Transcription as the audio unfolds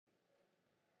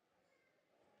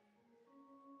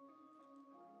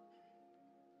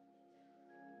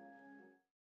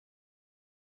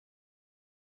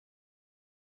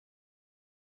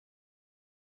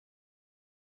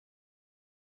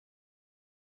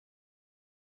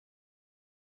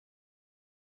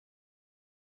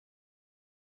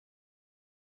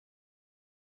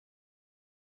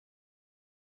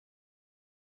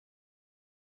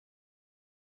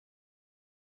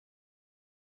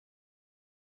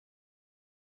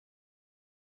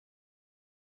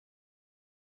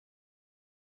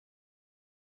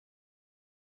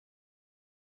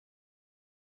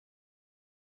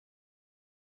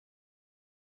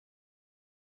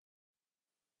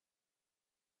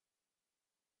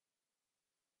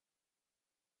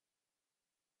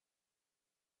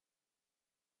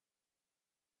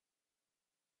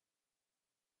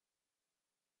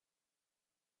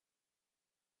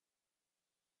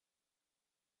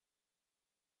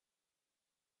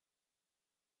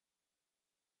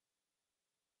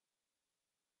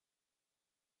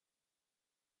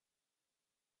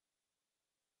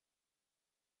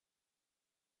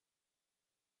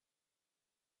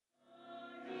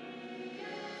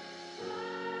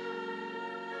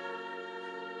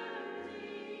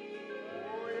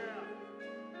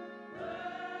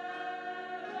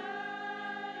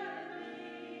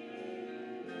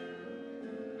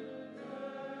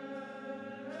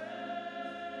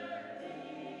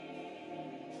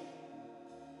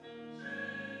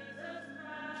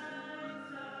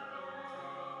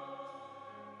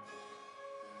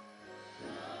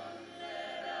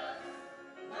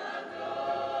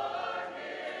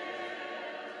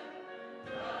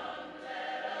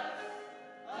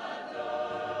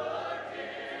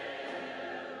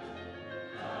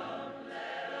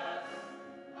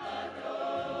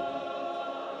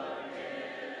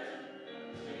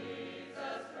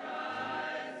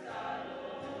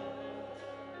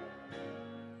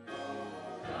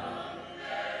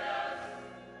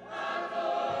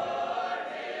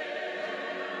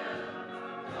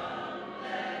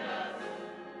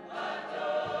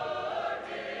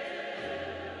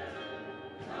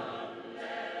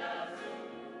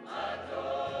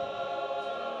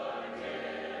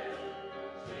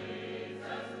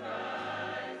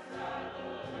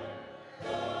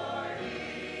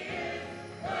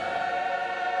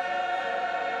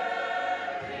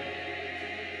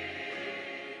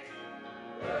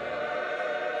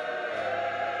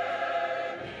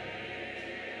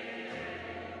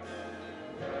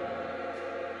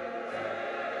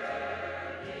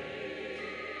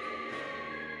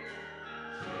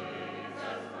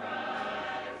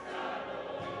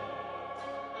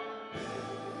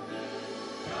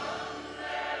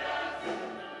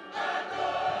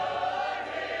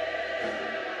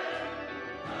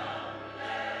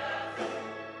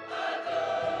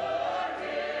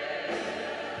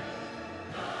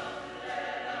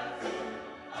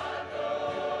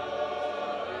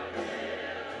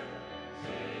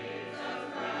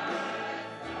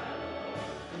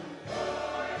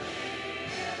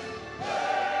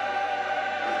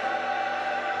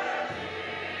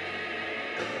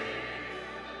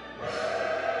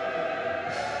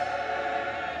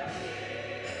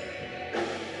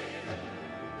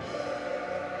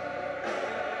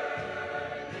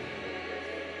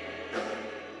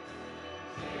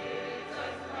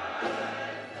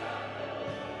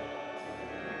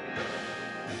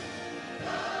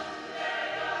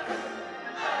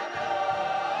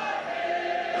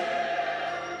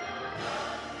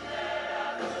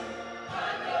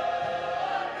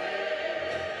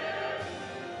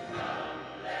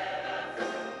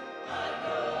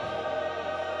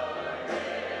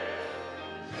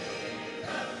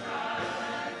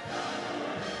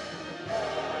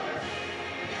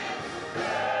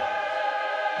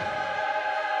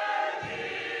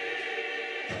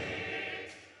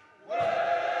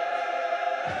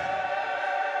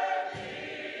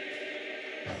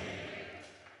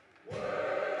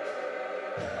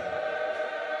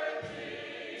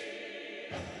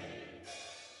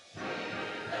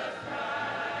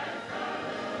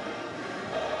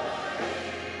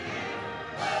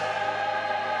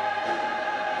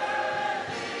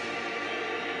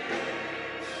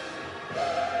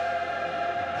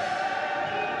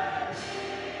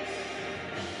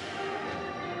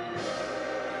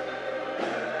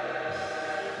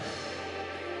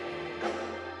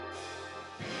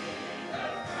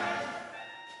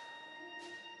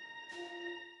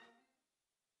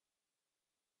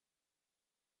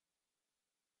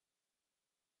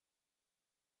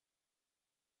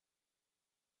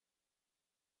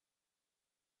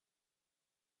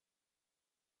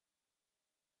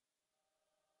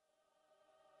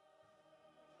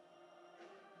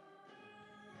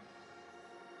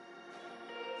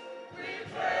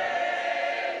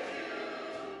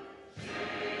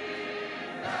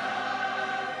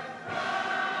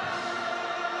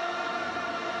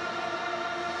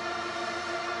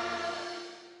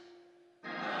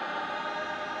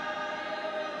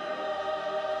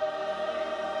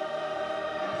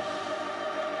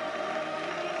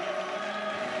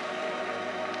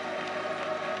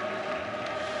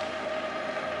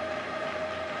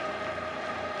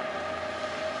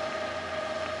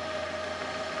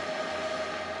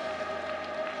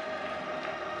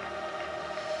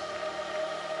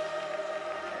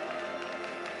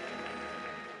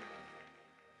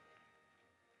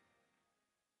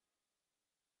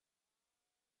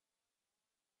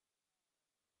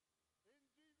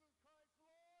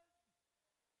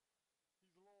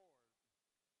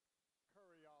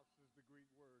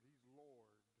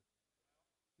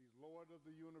Lord of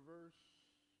the universe.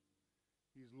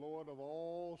 He's Lord of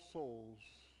all souls.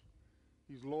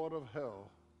 He's Lord of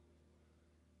hell.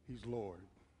 He's Lord.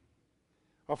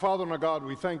 Our Father and our God,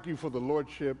 we thank you for the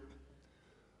Lordship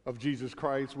of Jesus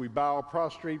Christ. We bow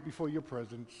prostrate before your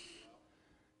presence,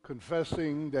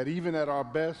 confessing that even at our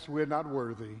best, we're not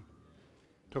worthy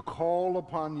to call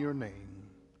upon your name.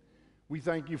 We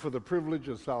thank you for the privilege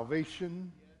of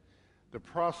salvation, the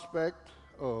prospect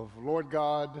of, Lord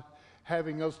God,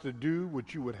 having us to do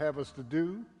what you would have us to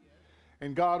do.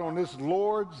 And God, on this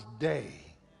Lord's Day,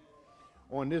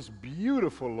 on this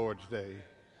beautiful Lord's Day,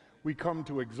 we come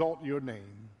to exalt your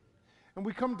name. And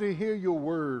we come to hear your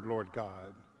word, Lord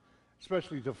God,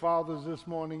 especially to fathers this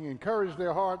morning. Encourage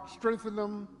their hearts, strengthen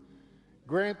them,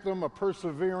 grant them a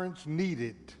perseverance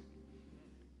needed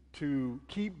to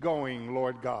keep going,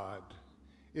 Lord God,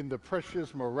 in the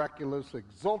precious, miraculous,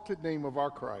 exalted name of our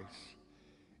Christ.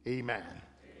 Amen. Amen.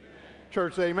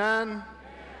 Church, amen. Amen.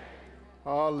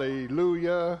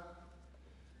 Hallelujah.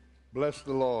 Bless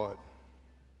the Lord.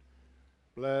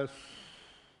 Bless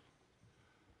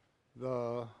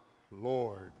the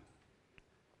Lord.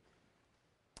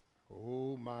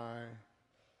 Oh, my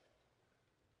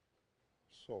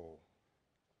soul.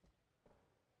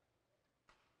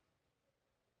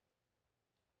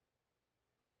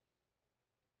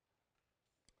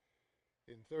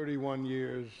 In 31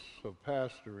 years of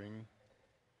pastoring,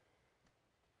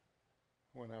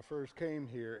 when I first came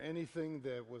here, anything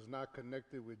that was not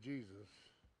connected with Jesus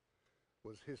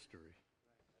was history.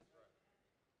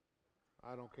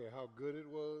 I don't care how good it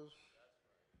was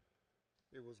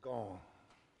gone.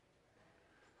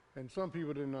 And some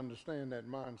people didn't understand that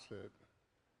mindset.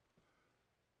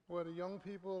 Well, the young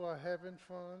people are having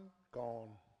fun, gone.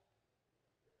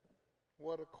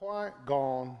 What a quiet,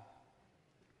 gone.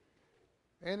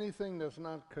 Anything that's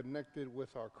not connected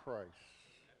with our Christ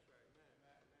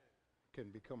can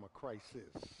become a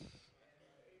crisis.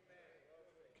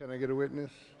 Can I get a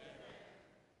witness?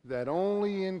 That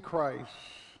only in Christ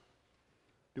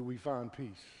do we find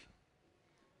peace.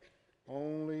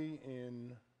 Only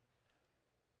in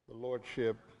the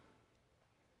Lordship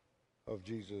of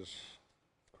Jesus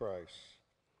Christ.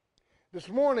 This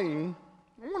morning,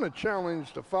 I want to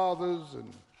challenge the fathers,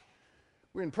 and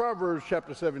we're in Proverbs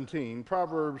chapter 17.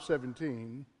 Proverbs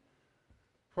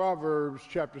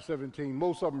chapter 17,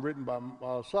 most of them written by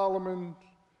Solomon,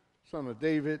 son of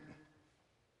David.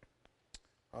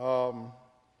 And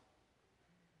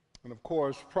of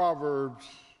course, Proverbs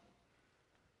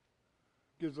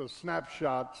gives us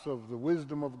snapshots of the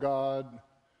wisdom of God,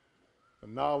 the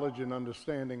knowledge and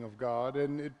understanding of God,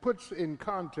 and it puts in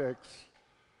context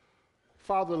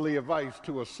fatherly advice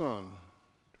to a son.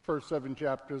 The first 7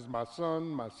 chapters, my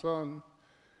son.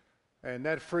 And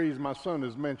that phrase, my son,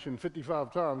 is mentioned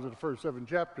 55 times in the first 7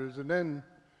 chapters. And then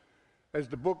as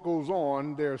the book goes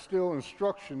on, there are still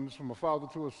instructions from a father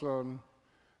to a son,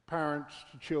 parents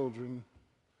to children,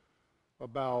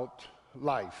 about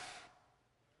life.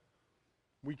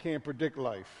 We can't predict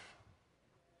life.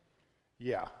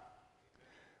 Yeah.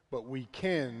 But we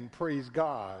can praise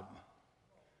God,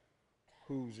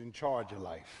 who's in charge of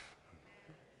life.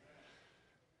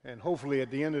 And hopefully at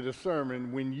the end of the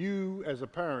sermon, when you as a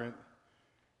parent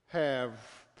have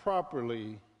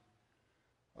properly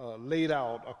laid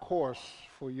out a course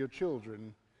for your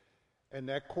children, and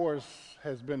that course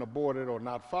has been aborted or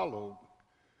not followed,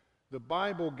 the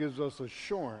Bible gives us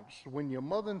assurance. When your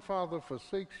mother and father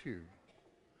forsakes you,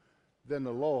 then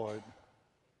the Lord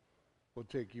will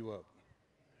take you up.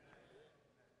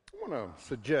 I want to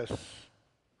suggest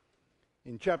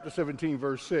in chapter 17,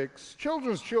 verse 6,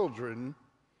 children's children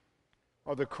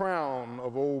are the crown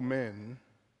of old men.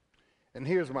 And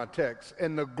here's my text.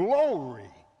 And the glory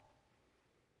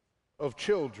of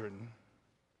children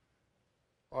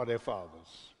are their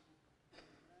fathers.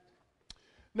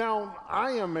 Now,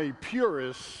 I am a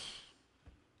purist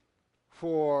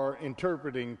for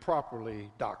interpreting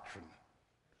properly doctrine.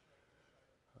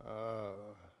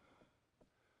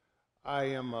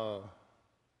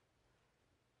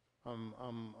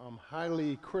 I'm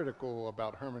highly critical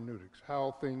about hermeneutics,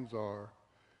 how things are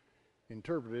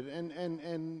interpreted,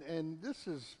 and this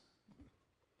is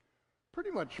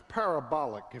pretty much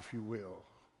parabolic, if you will.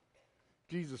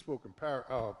 Jesus spoke in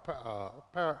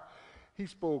he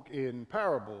spoke in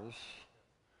parables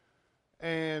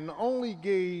and only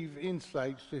gave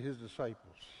insights to his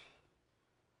disciples,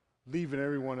 leaving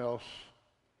everyone else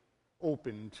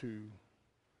open to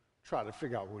try to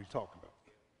figure out what he's talking about.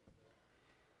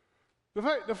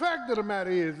 The fact of the matter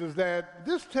is that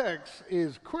this text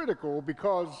is critical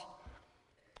because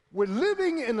we're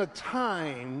living in a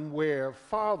time where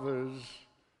fathers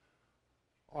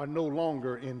are no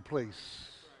longer in place.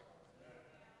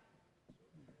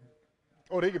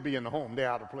 Or they could be in the home, they're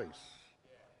out of place.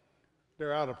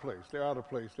 They're out of place, they're out of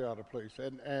place, they're out of place.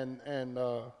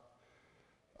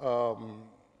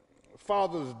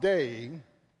 Father's Day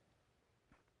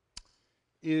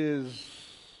is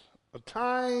a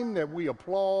time that we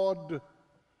applaud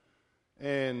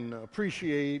and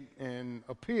appreciate and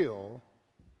appeal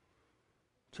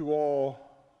to all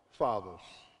fathers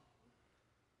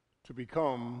to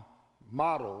become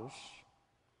models,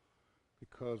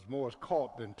 because more is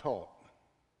caught than taught.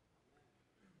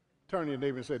 Turn to your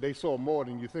neighbor and say, they saw more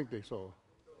than you think they saw.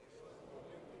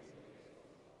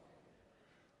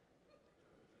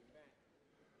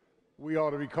 We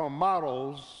ought to become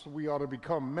models, we ought to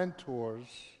become mentors,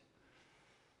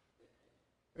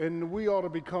 and we ought to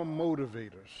become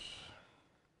motivators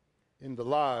in the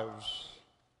lives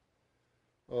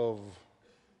of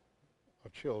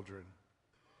our children.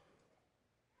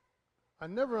 I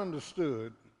never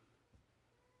understood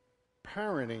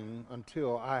parenting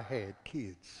until I had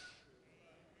kids.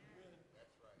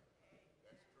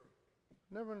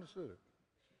 Never understood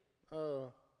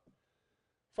it.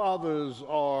 Fathers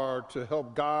are to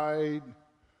help guide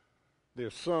their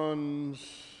sons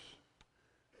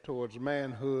towards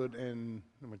manhood and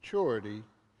maturity,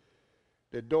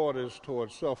 their daughters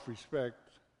towards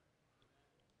self-respect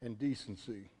and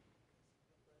decency.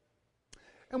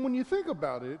 And when you think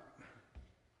about it,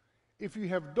 if you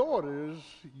have daughters,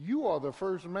 you are the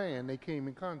first man they came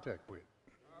in contact with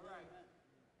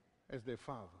as their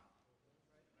father.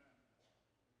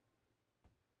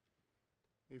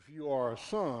 If you are a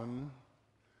son,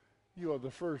 you are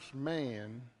the first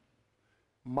man,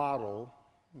 model,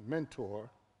 mentor,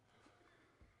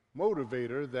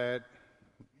 motivator that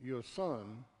your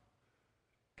son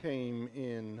came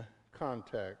in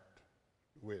contact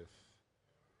with.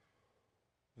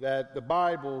 That the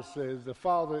Bible says the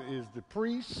father is the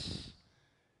priest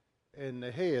and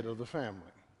the head of the family.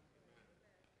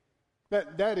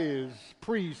 That is,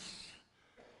 priests,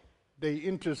 they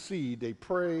intercede, they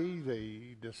pray,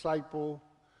 they disciple,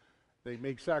 they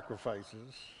make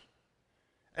sacrifices.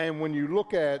 And when you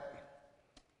look at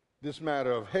this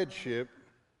matter of headship,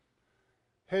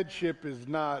 headship is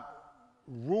not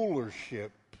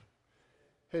rulership.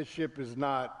 Headship is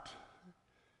not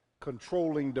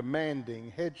controlling,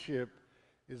 demanding. Headship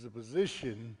is a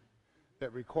position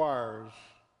that requires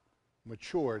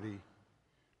maturity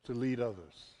to lead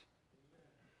others.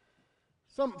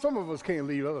 Some of us can't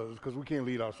lead others because we can't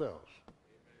lead ourselves.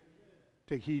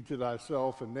 Take heed to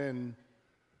thyself, and then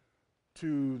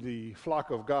to the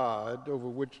flock of God over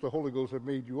which the Holy Ghost have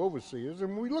made you overseers.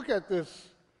 And when we look at this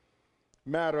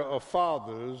matter of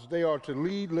fathers, they are to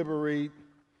lead, liberate,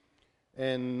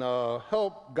 and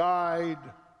help guide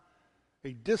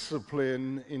a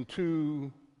discipline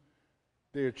into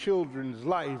their children's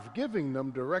life, giving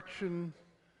them direction,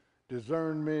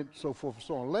 discernment, so forth and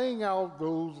so on, laying out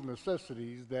those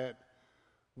necessities that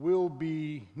will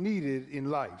be needed in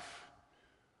life.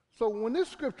 So when this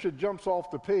scripture jumps off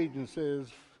the page and says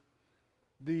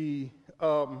the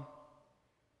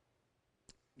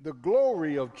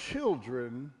glory of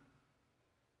children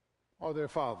are their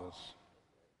fathers,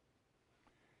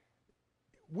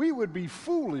 we would be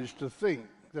foolish to think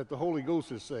that the Holy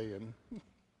Ghost is saying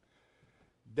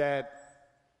that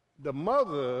the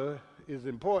mother is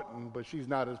important, but she's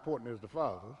not as important as the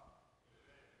father.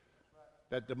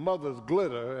 That the mother's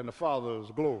glitter and the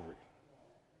father's glory.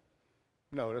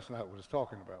 No, that's not what it's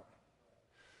talking about.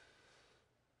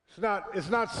 It's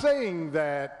not saying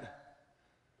that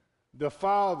the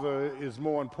father is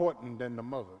more important than the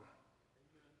mother.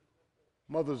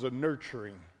 Mothers are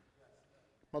nurturing.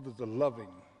 Mothers are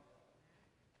loving.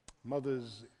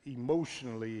 Mothers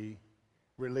emotionally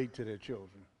relate to their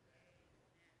children.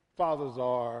 Fathers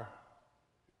are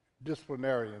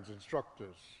disciplinarians,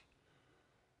 instructors,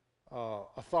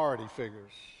 authority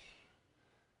figures.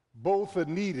 Both are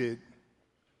needed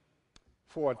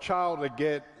for a child to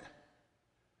get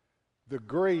the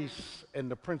grace and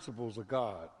the principles of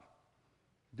God.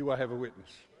 Do I have a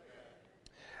witness?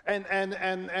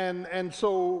 And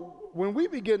so when we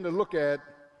begin to look at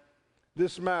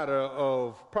this matter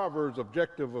of Proverbs,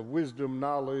 objective of wisdom,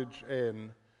 knowledge,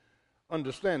 and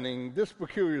understanding, this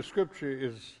peculiar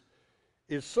scripture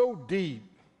is so deep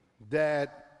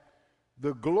that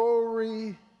the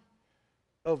glory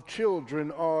of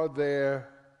children are their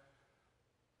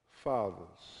fathers.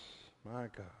 My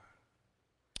God.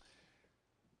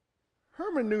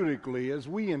 Hermeneutically, as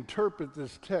we interpret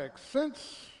this text,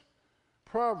 since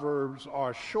Proverbs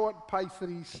are short,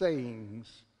 pithy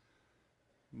sayings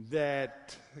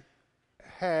that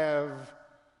have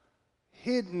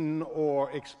hidden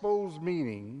or exposed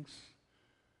meanings,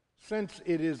 since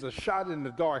it is a shot in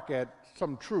the dark at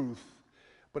some truth,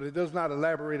 but it does not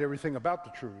elaborate everything about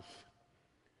the truth,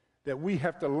 that we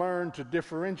have to learn to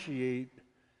differentiate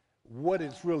what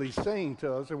it's really saying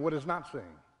to us and what it's not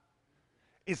saying.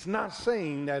 It's not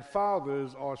saying that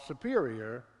fathers are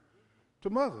superior to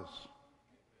mothers.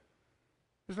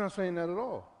 It's not saying that at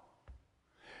all.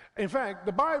 In fact,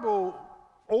 the Bible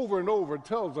over and over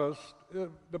tells us,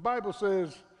 the Bible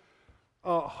says,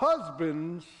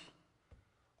 husbands,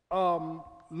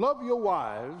 love your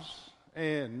wives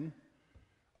and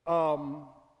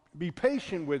be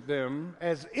patient with them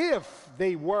as if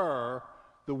they were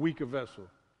the weaker vessel.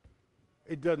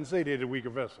 It doesn't say they're the weaker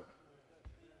vessel.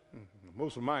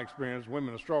 Most of my experience,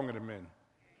 women are stronger than men.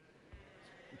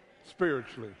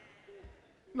 Spiritually.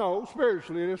 No,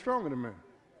 spiritually, they're stronger than men.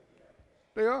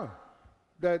 They are.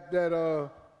 The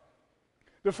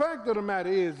fact of the matter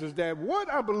is that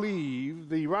what I believe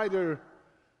the writer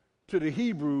to the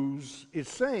Hebrews is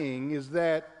saying is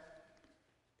that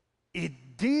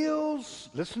it deals,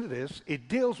 listen to this, it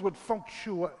deals with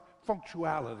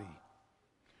functionality.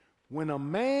 When a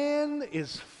man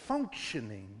is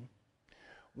functioning,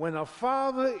 when a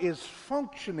father is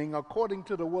functioning according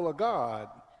to the will of God,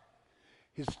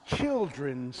 his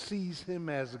children sees him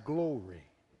as glory.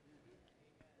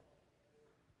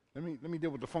 Let me deal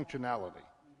with the functionality.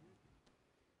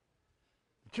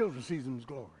 The children sees him as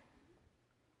glory.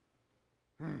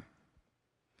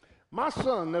 My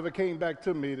son never came back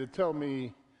to me to tell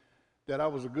me that I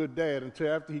was a good dad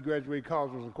until after he graduated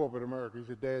college and was in corporate America. He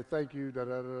said, "Dad, thank you, da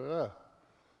da da da."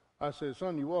 I said,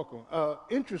 "Son, you're welcome."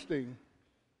 Interesting.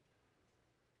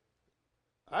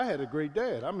 I had a great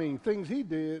dad. I mean, things he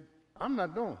did, I'm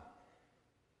not doing.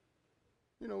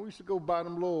 You know, we used to go buy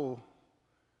them little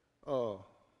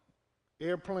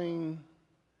airplane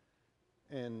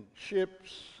and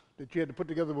ships that you had to put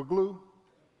together with glue.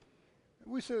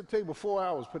 We sit at the table 4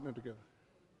 hours putting it together.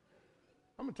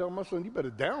 I'm going to tell my son, you better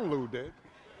download that.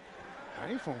 I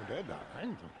ain't phoned that down. I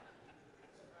ain't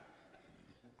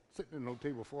sitting at no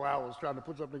table 4 hours trying to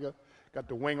put something together. Got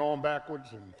the wing on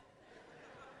backwards and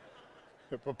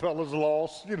the propeller's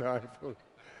lost, you know.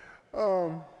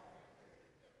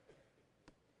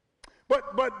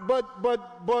 But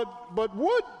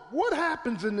what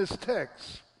happens in this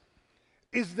text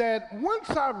is that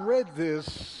once I read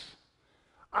this,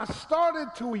 I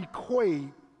started to equate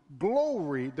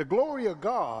glory, the glory of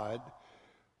God,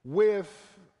 with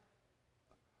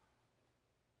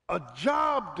a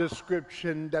job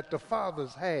description that the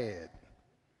fathers had.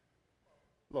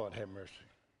 Lord have mercy.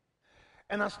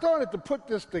 And I started to put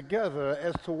this together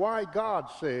as to why God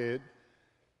said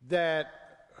that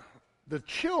the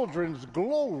children's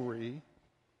glory,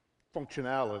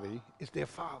 functionality, is their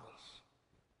fathers.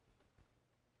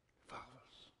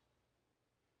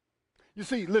 You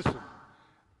see, listen,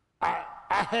 I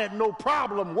had no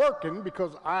problem working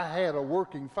because I had a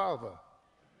working father.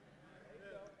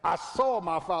 I saw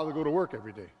my father go to work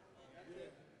every day.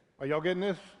 Are y'all getting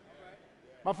this?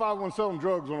 My father wasn't selling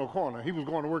drugs on the corner. He was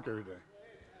going to work every day.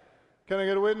 Can I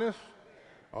get a witness?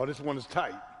 Oh, this one is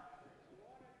tight.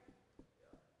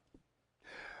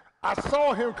 I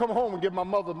saw him come home and give my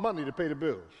mother money to pay the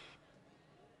bills.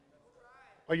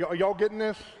 Are y'all getting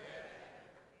this?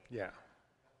 Yeah.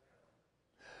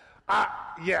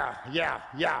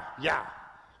 Yeah.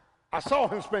 I saw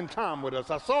him spend time with us.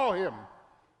 I saw him.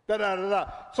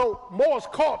 So more's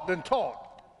caught than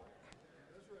taught.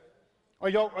 Are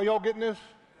y'all getting this?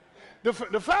 The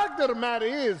fact of the matter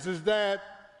is that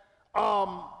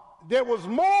there was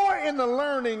more in the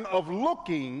learning of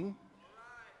looking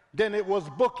than it was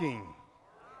booking.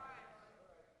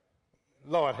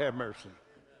 Lord have mercy.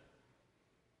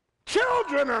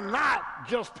 Children are not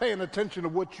just paying attention to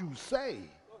what you say.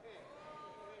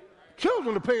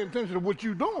 Children are paying attention to what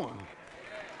you're doing.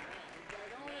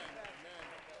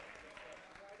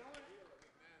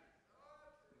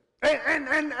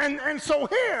 And so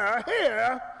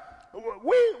here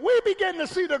we begin to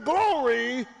see the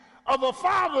glory of a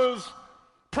father's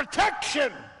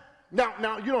protection.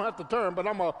 Now you don't have to turn, but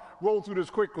I'm gonna roll through this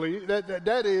quickly.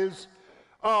 That is,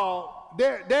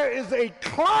 there is a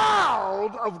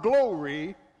cloud of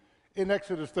glory in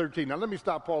Exodus 13. Now let me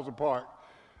stop, pause, and park.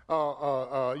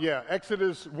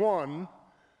 Exodus 1,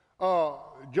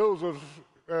 Joseph,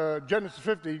 Genesis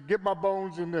 50, get my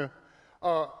bones into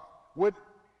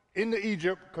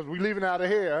Egypt, because we're leaving out of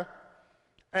here.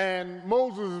 And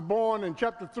Moses is born in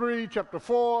chapter 3, chapter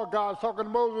 4, God's talking to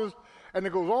Moses, and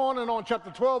it goes on and on.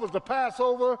 Chapter 12 is the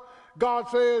Passover. God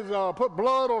says, put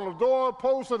blood on the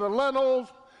doorposts and the lintels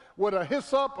with a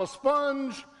hyssop, a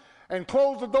sponge, and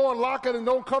close the door and lock it and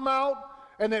don't come out.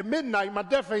 and at midnight my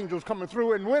death angel's coming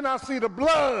through, and when I see the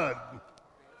blood,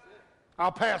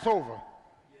 I'll pass over.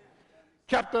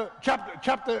 That's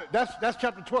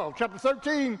chapter 12. Chapter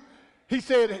 13, he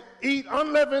said, eat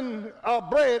unleavened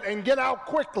bread and get out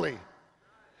quickly.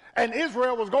 And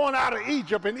Israel was going out of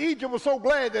Egypt, and Egypt was so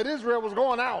glad that Israel was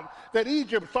going out that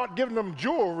Egypt started giving them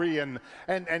jewelry and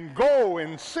gold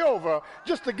and silver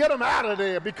just to get them out of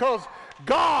there, because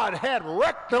God had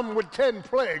wrecked them with 10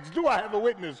 plagues. Do I have a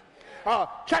witness?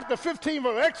 Chapter 15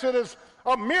 of Exodus,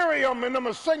 Miriam and them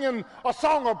are singing a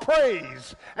song of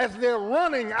praise as they're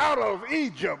running out of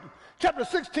Egypt. Chapter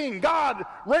 16, God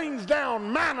rains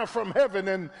down manna from heaven,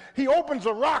 and he opens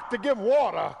a rock to give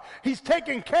water. He's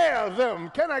taking care of them.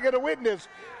 Can I get a witness?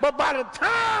 But by the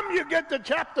time you get to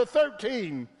chapter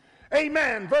 13,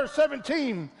 amen, verse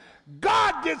 17,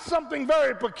 God did something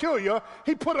very peculiar.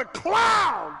 He put a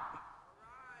cloud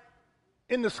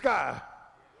in the sky,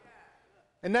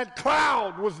 and that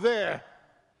cloud was there.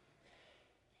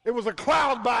 It was a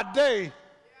cloud by day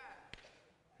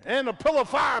and a pillar of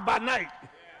fire by night.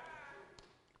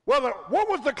 Well, what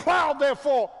was the cloud there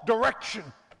for? Direction.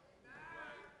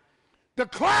 The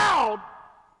cloud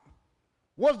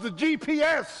was the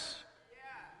GPS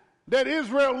that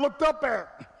Israel looked up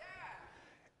at.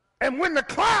 And when the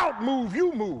cloud moves,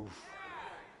 you move.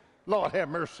 Lord have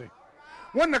mercy.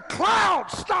 When the cloud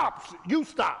stops, you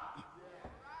stop.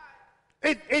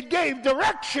 It gave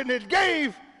direction. It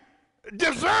gave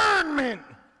discernment.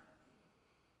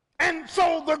 And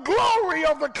so the glory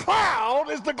of the cloud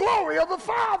is the glory of the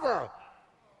Father.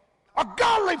 A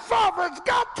godly father has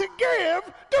got to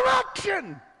give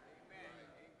direction.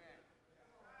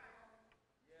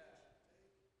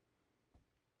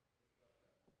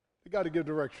 They got to give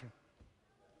direction.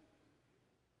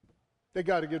 They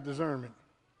got to give discernment.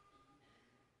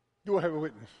 Do I have a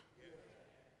witness?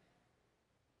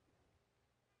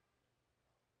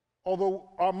 Although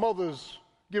our mothers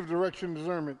give direction and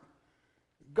discernment,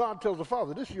 God tells the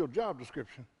father, this is your job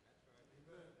description.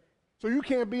 So you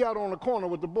can't be out on the corner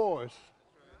with the boys.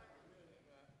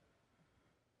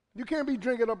 You can't be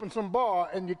drinking up in some bar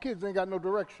and your kids ain't got no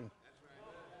direction.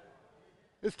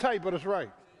 It's tight, but it's right.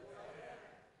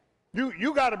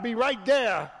 You got to be right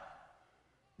there,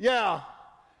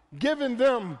 giving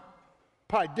them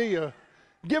idea,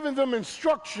 giving them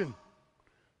instruction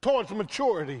towards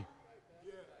maturity.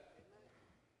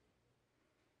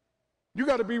 You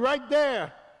got to be right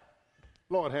there,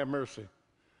 Lord have mercy,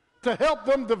 to help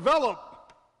them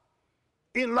develop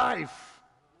in life,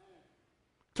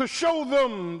 to show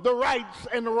them the rights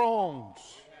and the wrongs.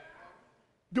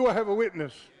 Do I have a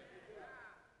witness?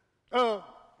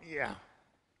 Yeah.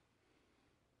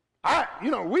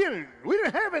 We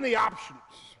didn't have any options.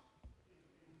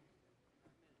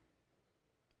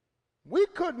 We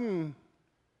couldn't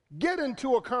get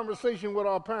into a conversation with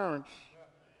our parents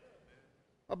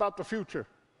about the future.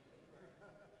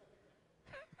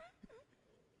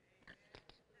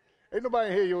 Ain't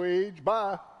nobody here your age.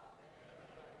 Bye.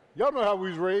 Y'all know how we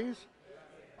was raised.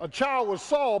 A child was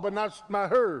saw but not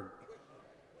heard.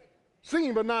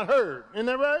 Seen but not heard. Isn't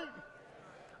that right?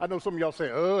 I know some of y'all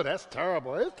say, oh, that's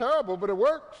terrible. It's terrible, but it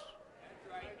works.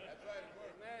 That's right.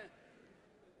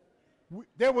 Amen.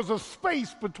 There was a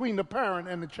space between the parent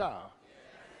and the child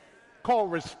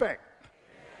called respect.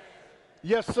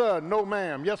 Yes, sir. No,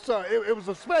 ma'am. Yes, sir. It was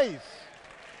a space.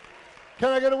 Can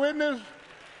I get a witness?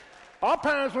 Our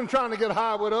parents weren't trying to get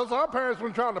high with us. Our parents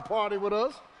weren't trying to party with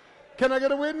us. Can I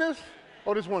get a witness?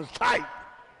 Oh, this one's tight.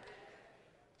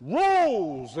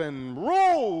 Rules and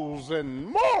rules and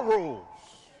more rules.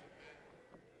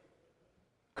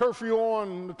 Curfew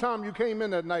on the time you came in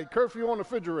that night. Curfew on the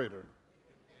refrigerator.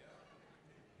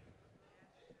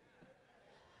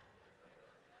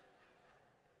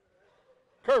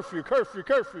 Curfew, curfew,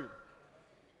 curfew.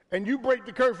 And you break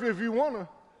the curfew if you want to.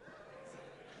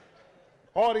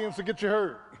 Audience will get you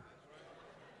hurt.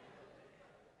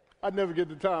 I'd never get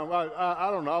the time. I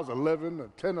don't know, I was 11 or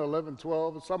 10 or 11,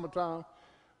 12, it's summertime.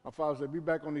 My father said, be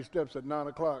back on these steps at 9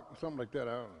 o'clock, something like that.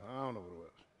 I don't know what it was.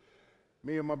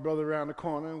 Me and my brother around the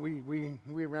corner, we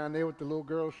around there with the little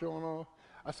girl showing off.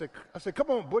 I said,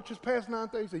 come on, Butch, it's past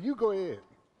 9:30. He said, you go ahead.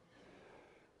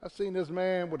 I seen this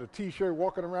man with a T-shirt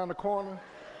walking around the corner.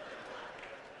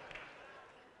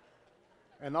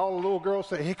 And all the little girls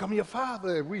say, here come your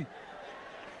father.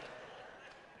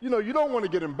 You don't want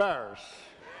to get embarrassed.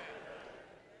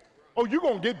 Oh, you're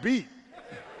going to get beat.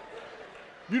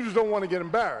 You just don't want to get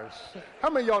embarrassed. How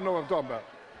many of y'all know what I'm talking about?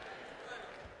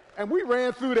 And we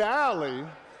ran through the alley,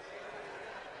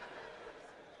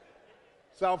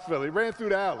 South Philly, ran through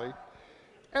the alley,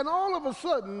 and all of a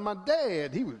sudden, my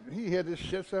dad, he had this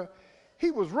shit, so He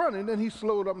was running, and he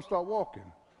slowed up and started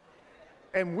walking.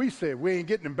 And we said, we ain't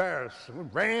getting embarrassed. We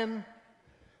ran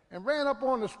up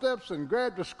on the steps and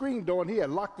grabbed the screen door, and he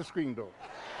had locked the screen door.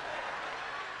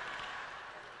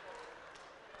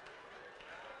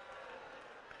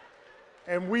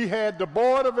 And we had the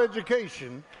Board of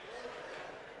Education,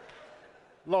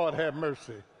 Lord have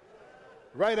mercy,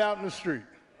 right out in the street.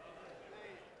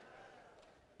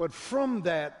 But from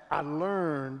that, I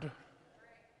learned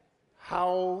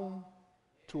how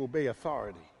to obey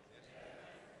authority.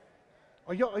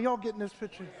 Are y'all getting this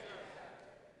picture?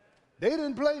 They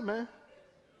didn't play, man.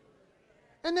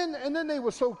 And then they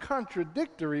were so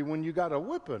contradictory when you got a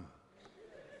whipping.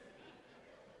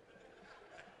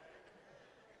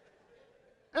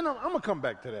 And I'm going to come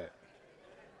back to that.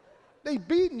 They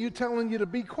beating you, telling you to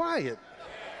be quiet.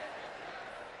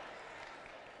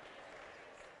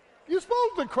 You're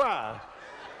supposed to cry.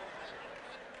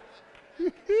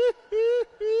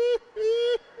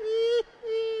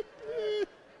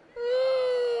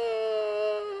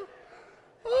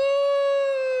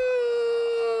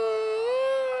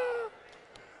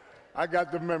 I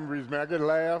got the memories, man. I can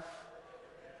laugh.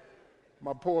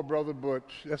 My poor brother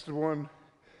Butch, that's the one,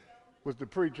 was the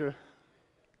preacher.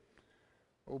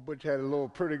 Old Butch had a little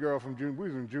pretty girl from we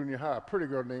was in junior high, a pretty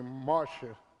girl named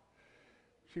Marcia.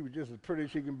 She was just as pretty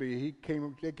as she can be.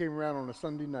 They came around on a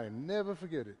Sunday night. Never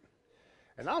forget it.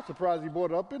 And I was surprised he brought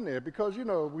her up in there because, you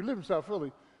know, we live in South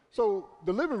Philly. So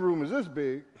the living room is this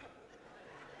big,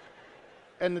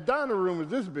 and the dining room is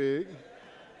this big.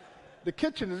 The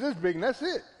kitchen is this big, and that's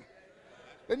it.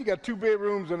 Then you got 2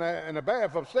 bedrooms and a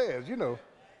bath upstairs, you know,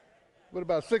 with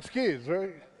about 6 kids,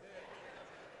 right?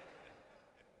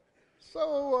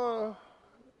 So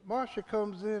Marcia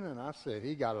comes in, and I said,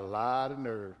 he got a lot of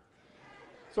nerve.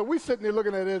 So we sitting there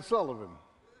looking at Ed Sullivan,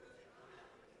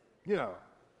 you know.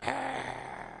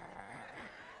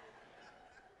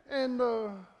 And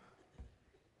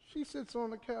she sits on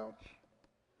the couch,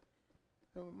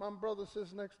 and my brother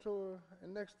sits next to her,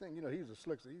 and next thing, you know, he's a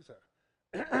slickster. He's like,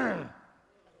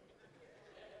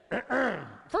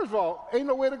 first of all, ain't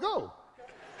nowhere to go.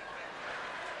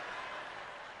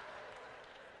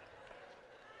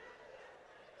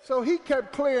 So he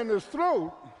kept clearing his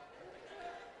throat,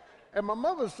 and my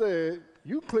mother said,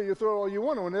 you clear your throat all you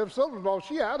want, when Ed Sullivan's involved,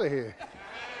 she out of here.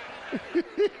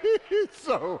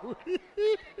 So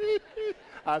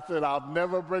I said, I'll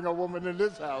never bring a woman in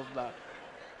this house now.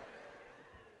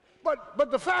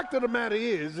 But the fact of the matter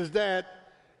is that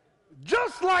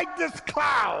just like this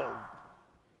cloud,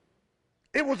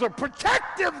 it was a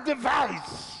protective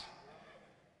device.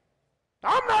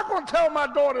 I'm not going to tell my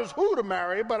daughters who to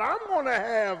marry, but I'm going to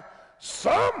have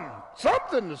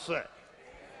something to say.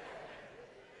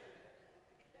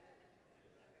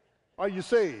 Are you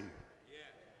saved? Yeah.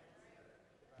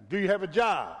 Do you have a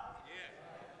job? Yeah.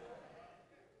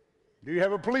 Do you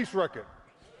have a police record?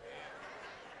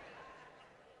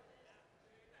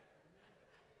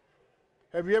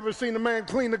 Yeah. Have you ever seen a man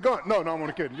clean a gun? No, I'm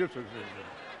only kidding. Just,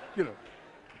 you know.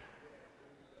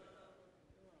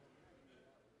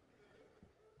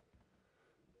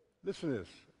 Listen to this.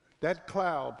 That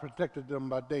cloud protected them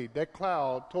by day. That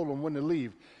cloud told them when to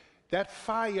leave. That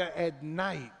fire at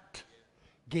night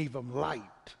gave them light.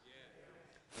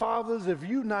 Fathers, if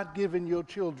you're not giving your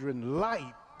children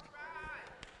light,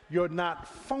 you're not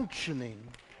functioning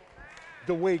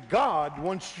the way God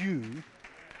wants you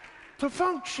to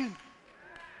function.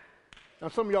 Now,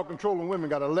 some of y'all controlling women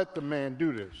got to let the man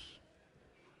do this.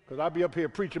 Because I'll be up here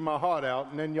preaching my heart out,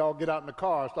 and then y'all get out in the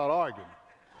car and start arguing.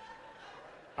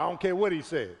 I don't care what he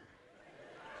said.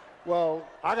 Well,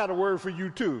 I got a word for you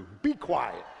too. Be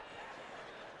quiet.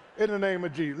 In the name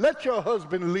of Jesus. Let your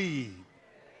husband lead.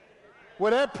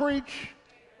 Will that preach?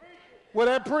 Will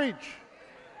that preach?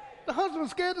 The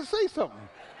husband's scared to say something.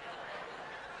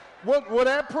 Will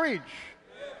that preach?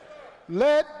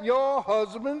 Let your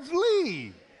husbands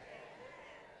lead.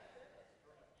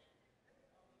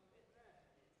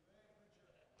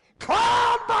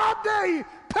 Cloud by day,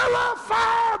 pillar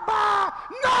fire by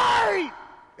night.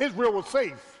 Israel was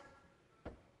safe.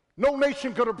 No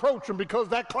nation could approach him because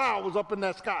that cloud was up in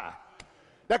that sky.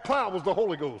 That cloud was the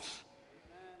Holy Ghost.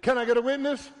 Can I get a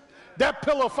witness? That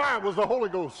pillar of fire was the Holy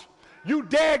Ghost. You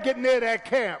dare get near that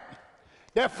camp,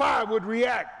 that fire would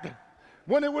react.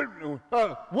 When it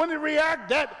react,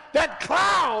 that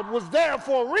cloud was there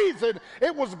for a reason.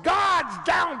 It was God's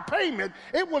down payment.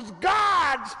 It was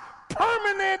God's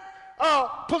permanent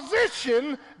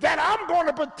position that I'm going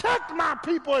to protect my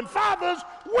people. And fathers,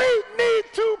 we need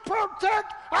to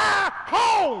protect our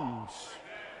homes.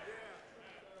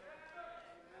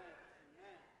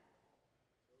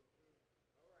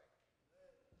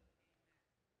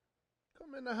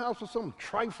 in the house with some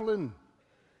trifling,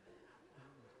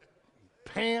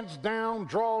 pants down,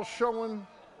 drawers showing,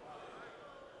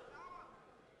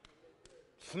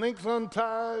 sneaks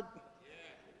untied,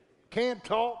 can't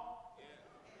talk.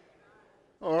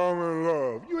 Oh, I'm in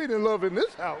love. You ain't in love in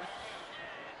this house.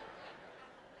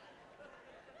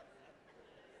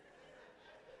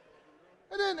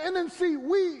 And then see,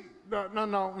 no,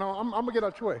 I'm going to get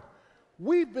out your way.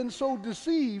 We've been so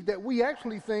deceived that we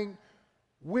actually think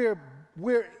we're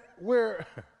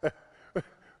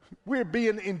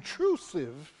being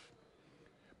intrusive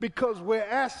because we're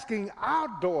asking our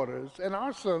daughters and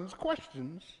our sons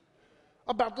questions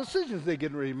about decisions they're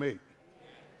getting ready to make.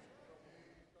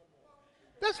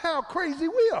 That's how crazy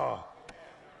we are.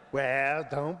 Well,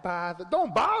 don't bother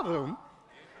them.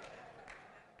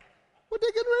 What they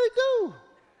getting ready to do?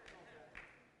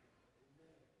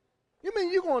 You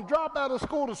mean you're going to drop out of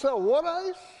school to sell water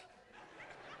ice?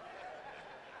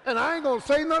 And I ain't going to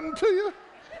say nothing to you?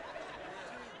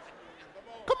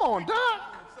 Come on,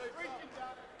 Doc.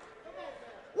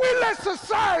 We let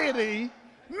society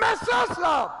mess us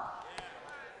up.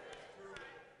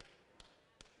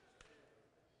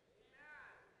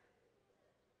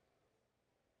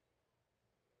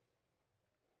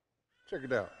 Check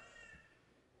it out.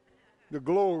 The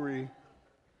glory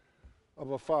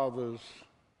of a father's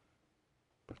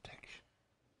protection.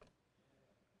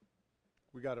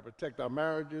 We got to protect our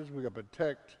marriages. We got to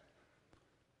protect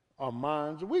our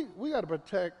minds. We got to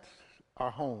protect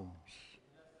our homes.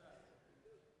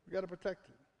 We got to protect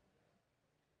it.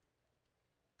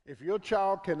 If your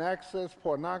child can access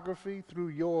pornography through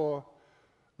your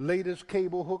latest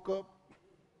cable hookup,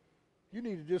 you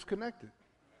need to disconnect it.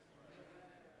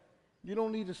 You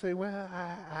don't need to say, well,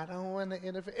 I don't want to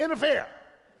interfere. Interfere!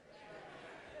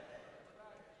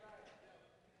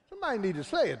 Somebody need to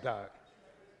say it, Doc.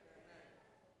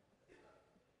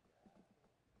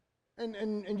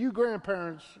 And you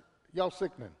grandparents, y'all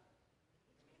sickening.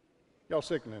 Y'all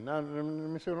sickening. Now, let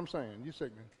me see what I'm saying. You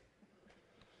sickening.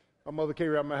 My mother came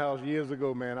around my house years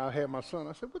ago, man. I had my son.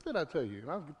 I said, what did I tell you? And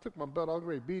I took my belt, I was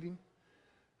ready to beat him.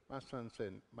 My son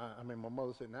said, my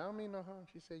mother said, now I don't mean no harm.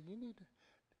 She said, you need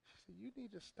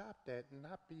to stop that and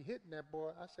not be hitting that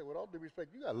boy. I said, with all due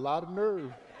respect, you got a lot of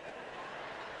nerve.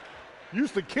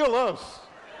 Used to kill us.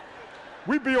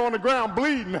 We'd be on the ground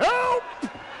bleeding. Help!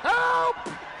 Help!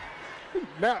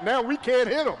 Now we can't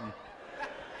hit them.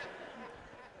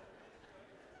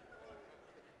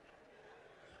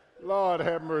 Lord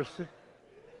have mercy.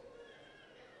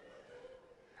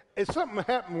 If something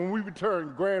happened when we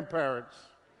return grandparents,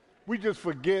 we just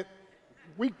forget.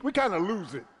 We kind of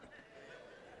lose it.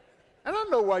 And I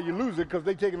know why you lose it, because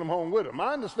they're taking them home with them.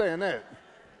 I understand that.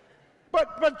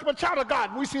 But child of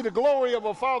God, we see the glory of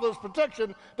a father's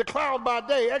protection, the cloud by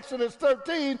day, Exodus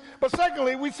 13. But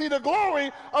secondly, we see the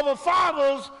glory of a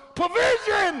father's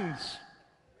provisions.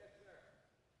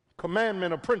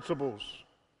 Commandment of principles.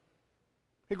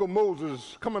 Here go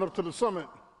Moses coming up to the summit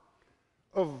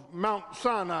of Mount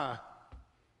Sinai.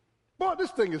 Boy,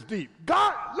 this thing is deep.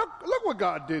 God, look what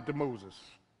God did to Moses.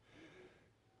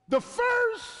 The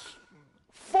first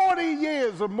 40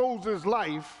 years of Moses'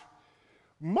 life,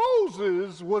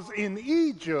 Moses was in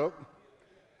Egypt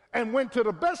and went to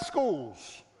the best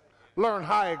schools, learned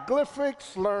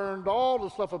hieroglyphics, learned all the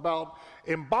stuff about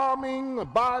embalming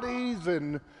bodies,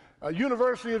 and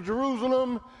University of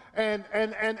Jerusalem, and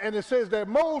it says that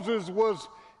Moses was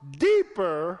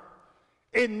deeper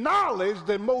in knowledge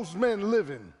than most men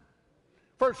living.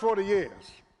 First 40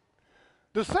 years.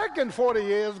 The second 40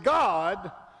 years,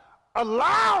 God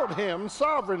allowed him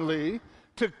sovereignly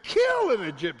to kill an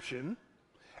Egyptian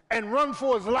and run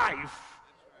for his life,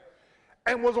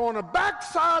 and was on the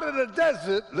backside of the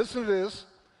desert, listen to this,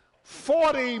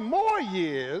 40 more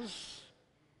years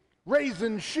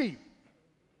raising sheep.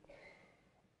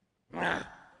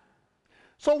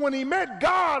 So when he met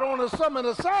God on the summit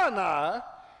of Sinai,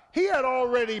 he had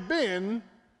already been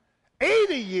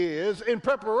 80 years in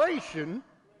preparation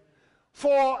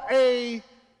for a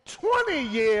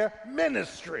 20-year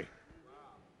ministry.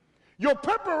 Your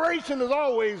preparation is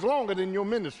always longer than your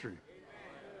ministry.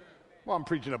 Well, I'm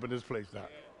preaching up in this place now.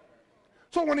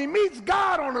 So when he meets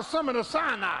God on the summit of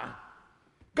Sinai,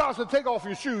 God said, take off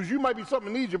your shoes. You might be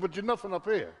something in Egypt, but you're nothing up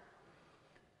here.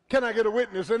 Can I get a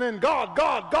witness? And then God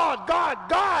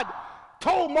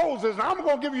told Moses, I'm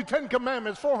going to give you 10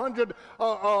 commandments, 400,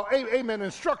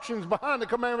 instructions behind the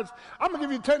commandments. I'm going to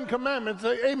give you 10 commandments,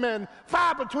 amen,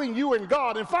 5 between you and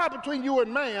God and 5 between you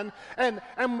and man. And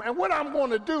what I'm going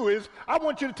to do is I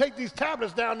want you to take these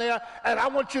tablets down there and I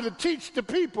want you to teach the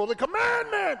people the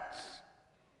commandments.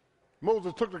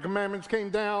 Moses took the commandments, came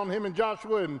down, him and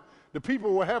Joshua, and The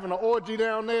people were having an orgy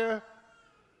down there.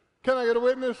 Can I get a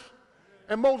witness?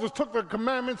 And Moses took the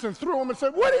commandments and threw them and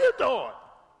said, what are you doing?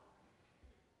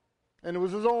 And it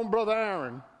was his own brother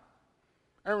Aaron.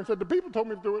 Aaron said, the people told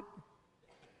me to do it.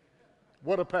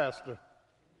 What a pastor.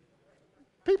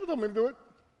 People told me to do it.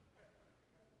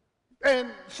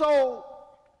 And so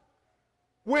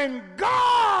when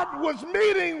God was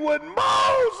meeting with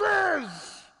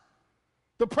Moses,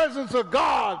 the presence of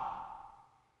God,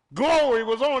 glory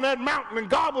was on that mountain, and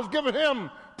God was giving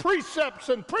him precepts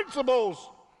and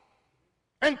principles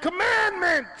and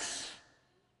commandments.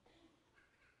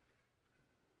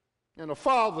 And a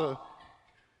father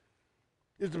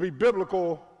is to be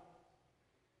biblical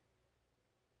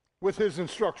with his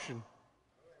instruction,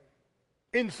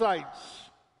 insights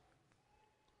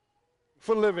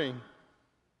for living,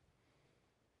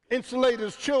 insulate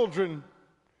his children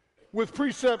with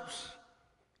precepts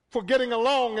for getting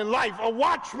along in life, a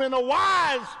watchman, a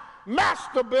wise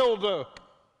master builder,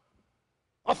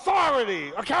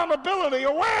 authority, accountability,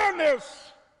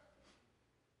 awareness.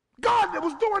 God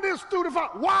was doing this through the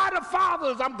father. Why the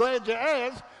fathers? I'm glad you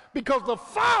asked, because the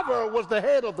father was the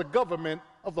head of the government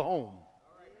of the home.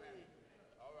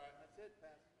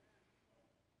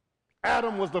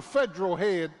 Adam was the federal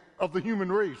head of the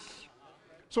human race.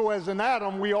 So as in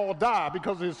Adam, we all die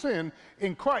because of his sin.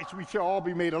 In Christ, we shall all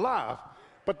be made alive.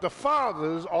 But the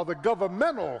fathers are the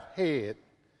governmental head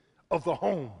of the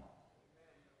home.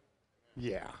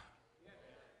 Yeah.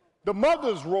 The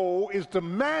mother's role is to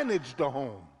manage the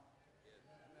home.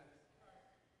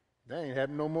 That ain't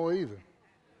happening no more either.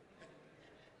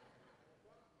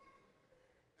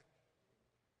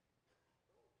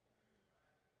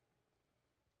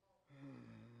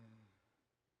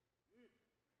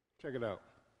 Check it out.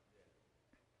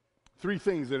 3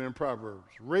 things that are in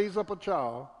Proverbs. Raise up a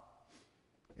child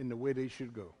in the way they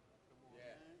should go.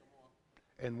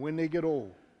 And when they get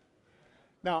old.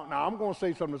 Now I'm going to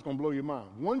say something that's going to blow your mind.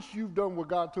 Once you've done what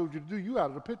God told you to do, you out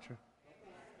of the picture.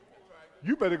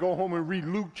 You better go home and read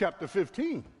Luke chapter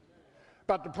 15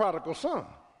 about the prodigal son.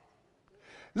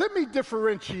 Let me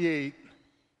differentiate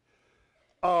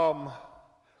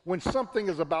when something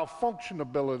is about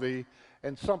functionability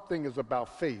and something is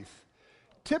about faith.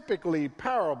 Typically,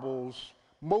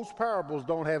 most parables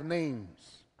don't have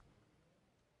names.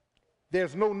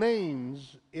 There's no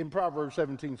names in Proverbs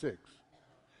 17:6.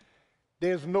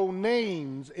 There's no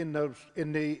names in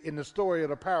the story of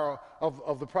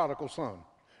the prodigal son.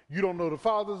 You don't know the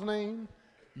father's name.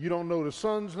 You don't know the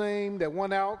son's name that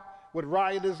went out with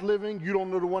riotous living. You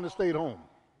don't know the one that stayed home.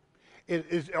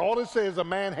 All it says, a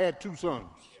man had 2 sons.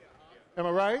 Am I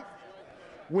right?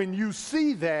 When you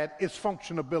see that, it's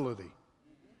functionability.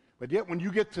 But yet when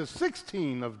you get to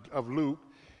 16 of Luke,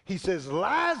 he says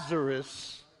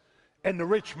Lazarus and the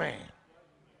rich man.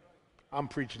 I'm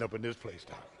preaching up in this place,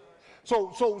 Doc.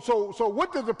 So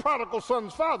what did the prodigal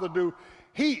son's father do?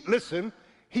 He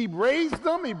raised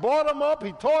them, he brought them up,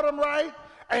 he taught them right,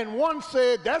 and one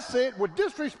said, that's it, with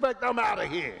disrespect, I'm out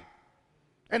of here.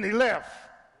 And he left.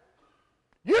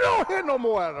 You don't hear no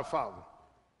more out of the father.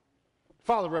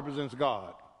 Father represents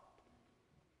God.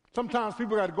 Sometimes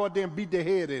people got to go out there and beat their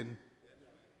head in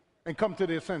and come to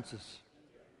their senses.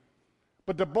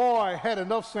 But the boy had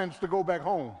enough sense to go back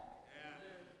home.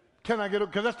 Can I get it?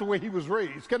 Because that's the way he was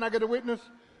raised. Can I get a witness?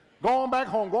 Going back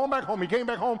home. He came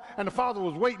back home, and the father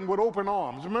was waiting with open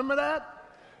arms. Remember that?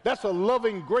 That's a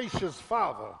loving, gracious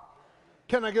father.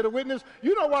 Can I get a witness?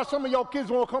 You know why some of y'all kids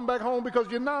won't come back home? Because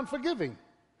you're non-forgiving.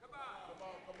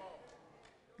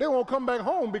 They won't come back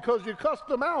home because you cussed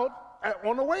them out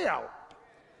on the way out.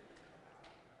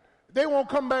 They won't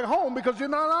come back home because you're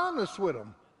not honest with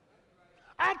them.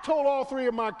 I told all 3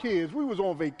 of my kids, we was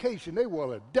on vacation, they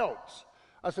were adults.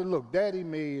 I said, look, Daddy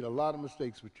made a lot of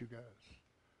mistakes with you guys.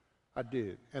 I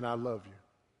did, and I love you.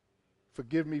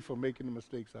 Forgive me for making the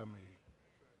mistakes I made.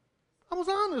 I was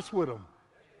honest with them.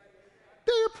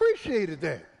 They appreciated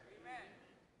that.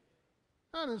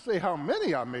 I didn't say how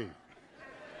many I made.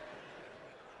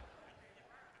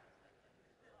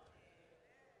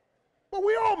 But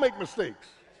we all make mistakes.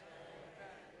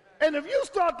 And if you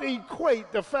start to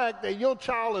equate the fact that your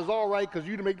child is all right because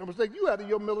you didn't make no mistake, you out of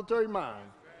your military mind.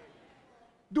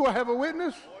 Do I have a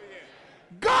witness?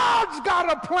 God's got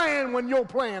a plan when your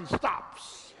plan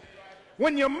stops.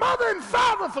 When your mother and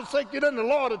father forsake you, then the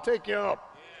Lord will take you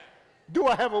up. Do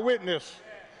I have a witness?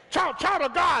 Child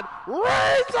of God,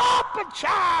 raise up a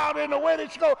child in the way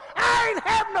that you go. I ain't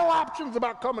have no options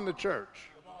about coming to church.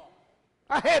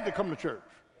 I had to come to church.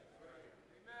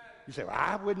 You say, well,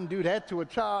 I wouldn't do that to a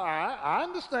child. I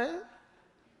understand.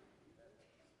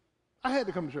 I had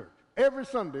to come to church. Every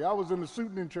Sunday, I was in the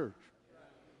suit in church.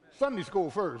 Sunday school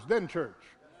first, then church.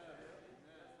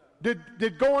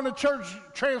 Did going to church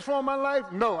transform my life?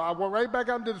 No, I went right back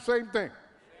out and did the same thing.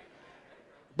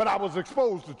 But I was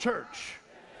exposed to church.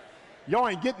 Y'all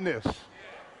ain't getting this.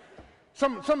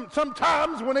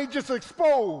 Sometimes when they just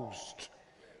exposed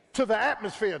to the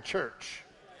atmosphere of church,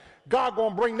 God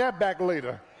gonna bring that back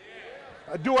later.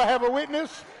 Do I have a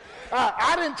witness?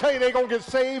 I didn't tell you they're going to get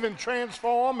saved and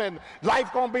transform and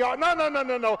life going to be all.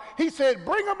 No. He said,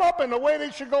 bring them up in the way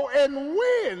they should go. And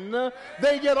when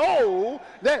they get old,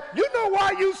 that you know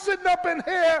why you sitting up in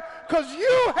here? Because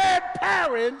you had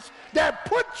parents that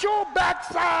put your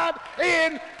backside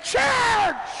in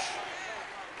church.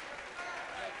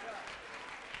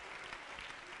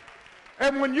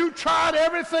 And when you tried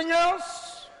everything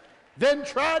else, then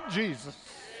tried Jesus.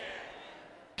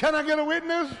 Can I get a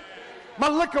witness? My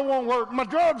liquor won't work. My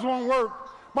drugs won't work.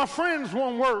 My friends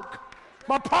won't work.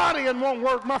 My partying won't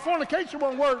work. My fornication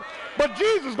won't work. But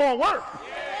Jesus going to work.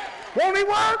 Won't he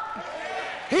work?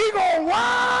 He going to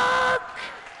work.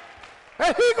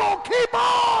 And he going to keep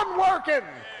on working.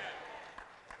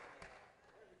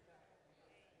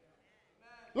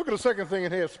 Look at the second thing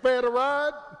in here. Spare the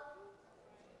rod,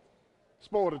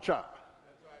 spoil the child.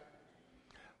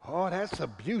 Oh, that's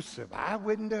abusive. I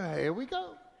wouldn't do it. Here we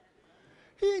go.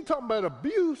 He ain't talking about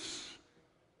abuse.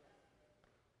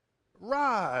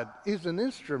 Rod is an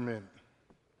instrument.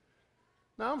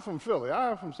 Now, I'm from Philly.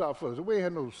 I'm from South Philly. So we ain't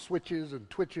had no switches and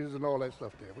twitches and all that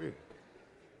stuff there.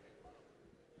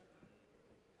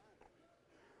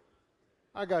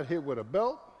 I got hit with a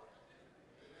belt.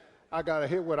 I got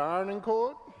hit with an ironing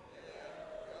cord.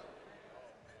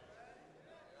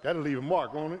 That'll leave a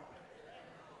mark, won't it?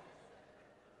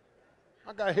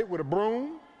 I got hit with a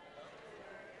broom.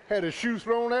 Had a shoe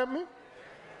thrown at me.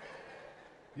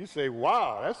 You say,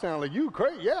 wow, that sounds like you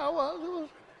crazy. Yeah, it was.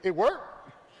 It worked.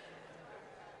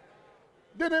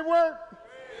 Did it work?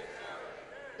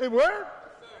 It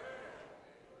worked.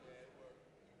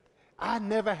 I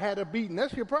never had a beating.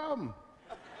 That's your problem.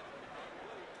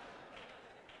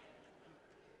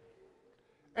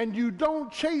 And you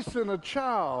don't chasten a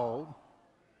child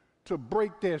to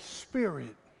break their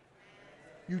spirit.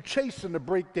 You chasten to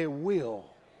break their will.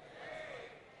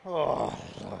 Oh,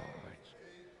 Lord.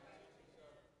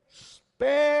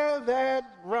 Spare that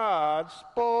rod,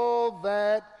 spoil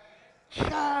that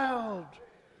child.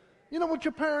 You know what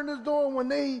your parent is doing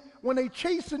when they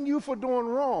chasing you for doing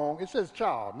wrong? It says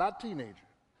child, not teenager.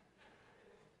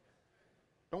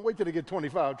 Don't wait till they get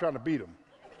 25 trying to beat them.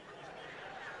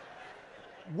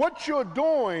 What you're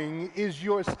doing is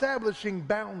you're establishing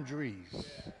boundaries.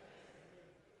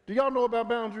 Do y'all know about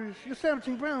boundaries? You're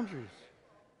establishing boundaries.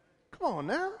 Come on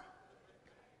now.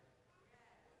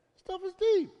 Stuff is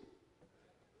deep.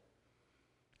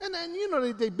 And then, you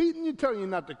know, they beating you, telling you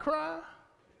not to cry.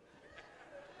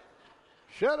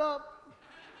 Shut up.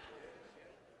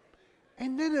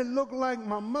 And then it looked like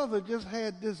my mother just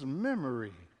had this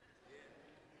memory.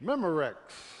 Memorex.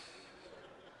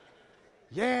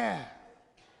 Yeah.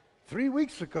 3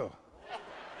 weeks ago.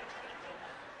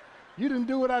 You didn't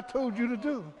do what I told you to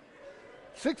do.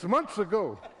 6 months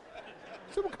ago.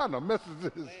 So what kind of message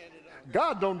is this?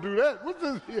 God don't do that. What's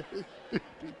this?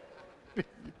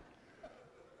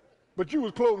 But you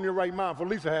was clothing your right mind for at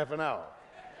least a half an hour.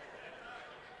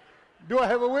 Do I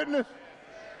have a witness?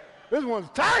 This one's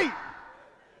tight.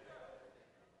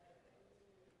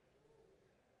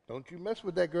 Don't you mess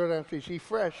with that girl down the street. She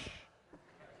fresh.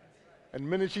 And the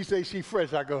minute she says she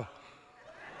fresh, I go.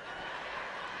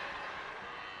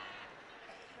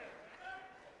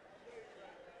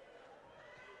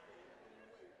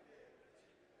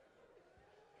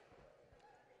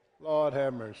 Lord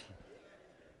have mercy.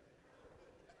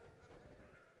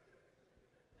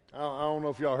 I don't know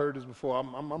if y'all heard this before.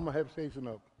 I'm going to have to say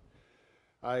something up.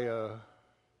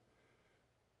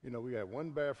 We got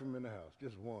one bathroom in the house,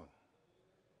 just one.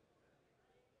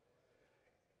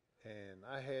 And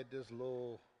I had this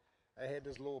little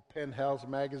Penthouse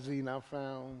magazine I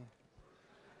found.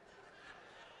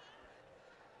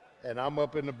 And I'm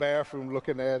up in the bathroom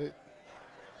looking at it.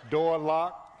 Door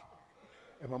locked.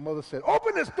 And my mother said,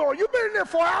 open this door. You've been in there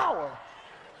for an hour.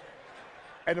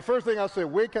 And the first thing I said,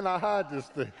 where can I hide this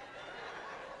thing?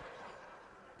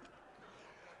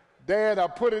 Dad, I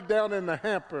put it down in the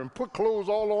hamper and put clothes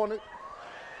all on it.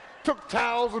 Took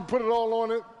towels and put it all on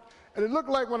it. And it looked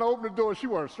like when I opened the door, she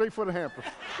went straight for the hamper.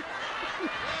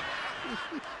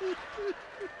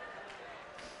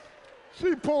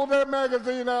 She pulled that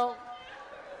magazine out.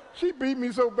 She beat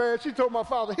me so bad, she told my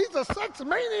father, he's a sex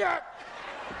maniac.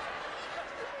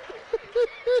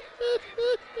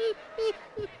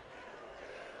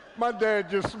 My dad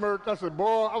just smirked. I said,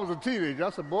 boy, I was a teenager. I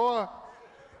said, boy,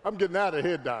 I'm getting out of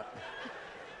here, Doc.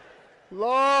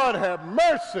 Lord have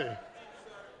mercy.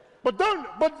 But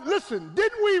listen,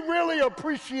 didn't we really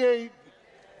appreciate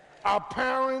our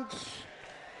parents?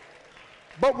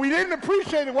 But we didn't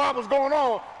appreciate it while it was going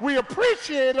on. We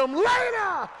appreciated them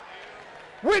later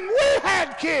when we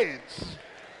had kids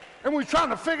and we were trying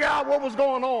to figure out what was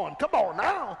going on. Come on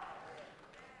now.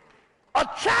 A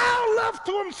child left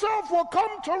to himself will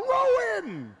come to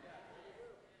ruin.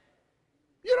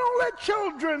 You don't let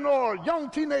children or young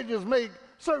teenagers make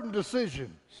certain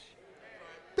decisions.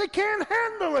 They can't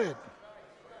handle it.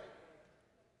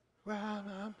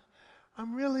 Well,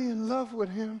 I'm really in love with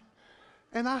him.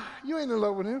 And you ain't in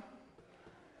love with him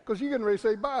because you're getting ready to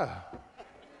say bye.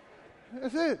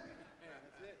 That's it.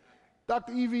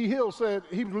 Dr. E.V. Hill said,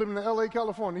 he was living in L.A.,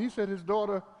 California. He said his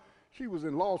daughter, she was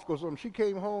in law school or something. She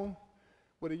came home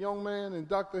with a young man, and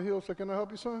Dr. Hill said, can I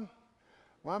help you, son?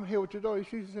 Well, I'm here with your daughter.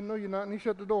 She said, no, you're not, and he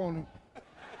shut the door on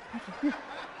him.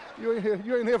 You ain't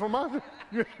here for my,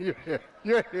 you ain't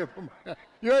here for my,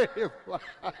 you ain't here for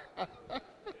my.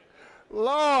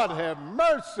 Lord have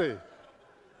mercy.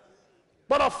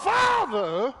 But a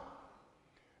father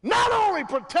not only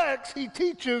protects, he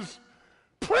teaches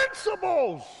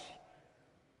principles.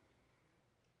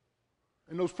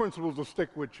 And those principles will stick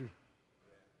with you.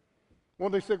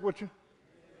 Won't they stick with you?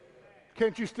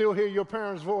 Can't you still hear your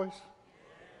parents' voice?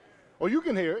 Or you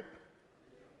can hear it.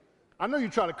 I know you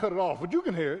try to cut it off, but you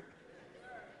can hear it.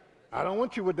 I don't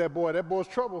want you with that boy. That boy's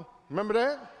trouble. Remember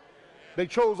that? They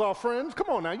chose our friends. Come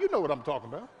on now, you know what I'm talking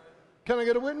about. Can I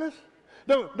get a witness?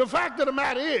 The fact of the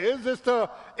matter is, it's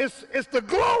the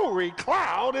glory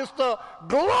cloud. It's the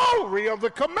glory of the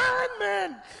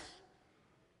commandments.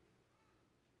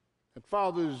 And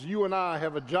fathers, you and I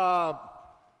have a job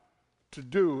to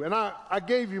do. And I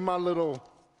gave you my little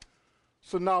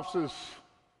synopsis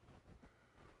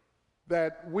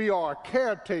that we are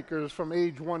caretakers from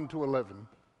age 1 to 11.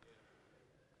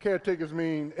 Caretakers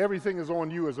mean everything is on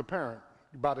you as a parent.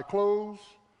 You buy the clothes,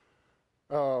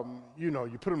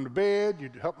 you put them to bed,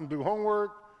 you help them do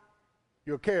homework,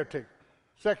 you're a caretaker.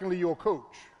 Secondly, you're a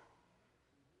coach.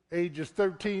 Ages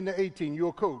 13 to 18, you're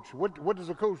a coach. What does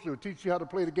a coach do? Teach you how to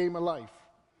play the game of life.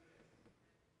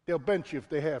 They'll bench you if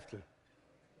they have to.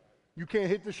 You can't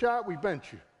hit the shot, we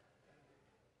bench you.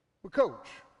 We coach.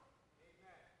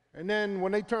 And then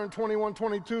when they turn 21,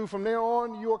 22, from there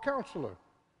on, you're a counselor.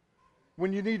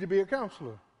 When you need to be a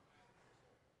counselor.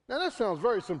 Now that sounds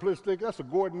very simplistic. That's a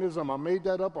Gordonism. I made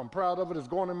that up. I'm proud of it. It's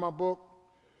going in my book.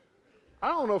 I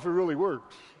don't know if it really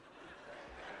works.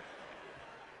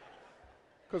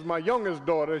 Because my youngest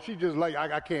daughter, she just like,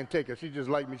 I can't take it. She just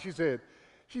like me. She said,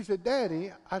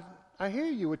 Daddy, I hear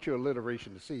you with your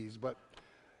alliteration to C's, but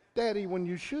Daddy, when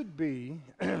you should be,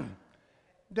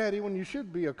 Daddy, when you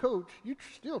should be a coach, you're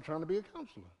still trying to be a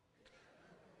counselor.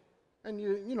 And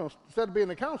instead of being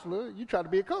a counselor, you try to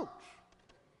be a coach.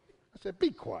 I said,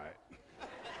 be quiet.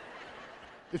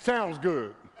 It sounds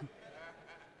good.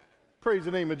 Praise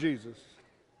the name of Jesus.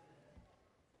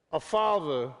 A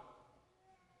father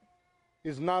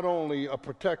is not only a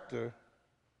protector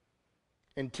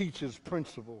and teaches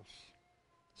principles.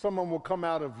 Some of them will come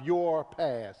out of your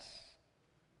past.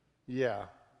 Yeah.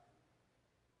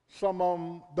 Some of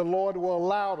them the Lord will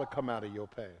allow to come out of your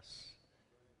past.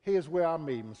 Here's where I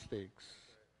made mistakes.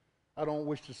 I don't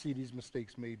wish to see these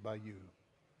mistakes made by you.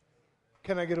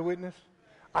 Can I get a witness?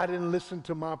 I didn't listen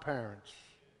to my parents.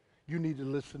 You need to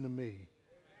listen to me.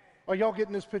 Are y'all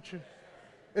getting this picture?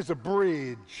 It's a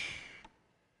bridge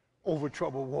over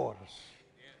troubled waters.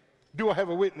 Do I have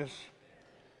a witness?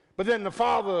 But then the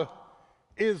father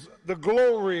is the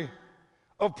glory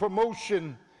of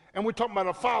promotion, and we're talking about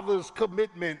a father's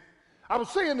commitment. I was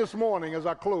saying this morning as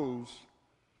I close,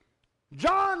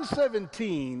 John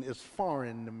 17 is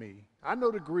foreign to me. I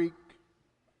know the Greek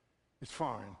is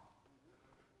foreign.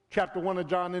 Chapter 1 of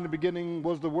John, in the beginning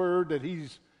was the Word, that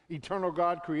he's eternal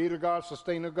God, creator God,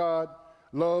 sustainer God,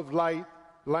 love, light,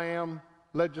 lamb,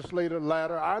 legislator,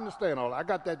 ladder. I understand all that. I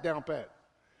got that down pat.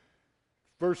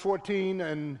 Verse 14,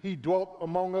 and he dwelt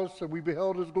among us, and we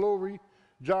beheld his glory.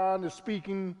 John is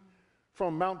speaking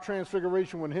from Mount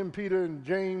Transfiguration when him, Peter, and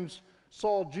James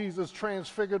saw Jesus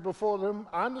transfigured before them.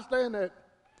 I understand that.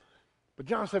 But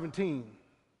John 17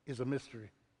 is a mystery.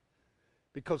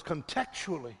 Because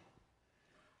contextually,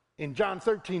 in John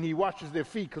 13, he washes their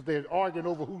feet because they're arguing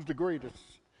over who's the greatest.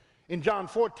 In John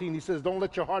 14, he says, don't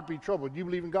let your heart be troubled. You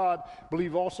believe in God,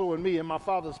 believe also in me. In my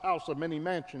Father's house are many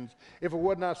mansions. If it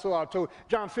were not so, I told.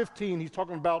 John 15, he's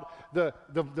talking about the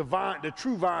vine, the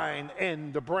true vine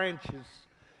and the branches.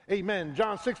 Amen.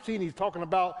 John 16, he's talking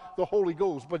about the Holy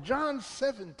Ghost. But John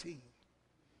 17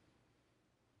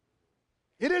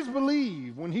 It is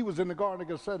believed when he was in the Garden of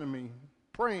Gethsemane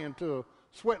praying till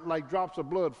sweat like drops of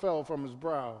blood fell from his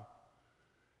brow.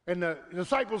 And the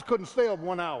disciples couldn't stay up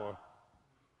 1 hour.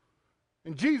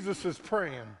 And Jesus is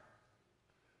praying.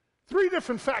 3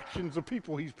 different factions of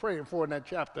people he's praying for in that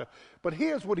chapter. But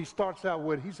here's what he starts out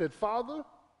with. He said, Father,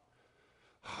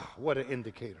 what an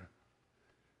indicator.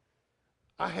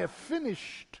 I have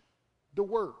finished the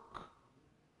work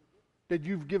that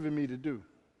you've given me to do.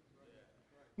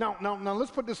 Now,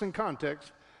 let's put this in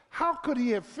context. How could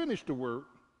he have finished the work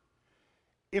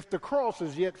if the cross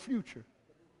is yet future?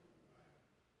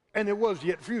 And it was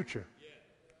yet future.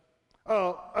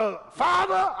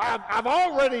 Father, I've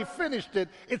already finished it.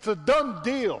 It's a done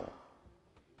deal.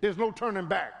 There's no turning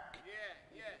back.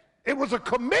 It was a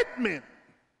commitment.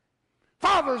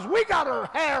 Fathers, we got to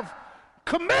have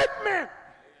commitment.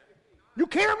 You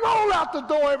can't roll out the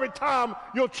door every time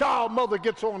your child mother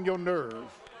gets on your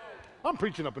nerves. I'm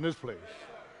preaching up in this place.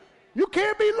 You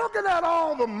can't be looking at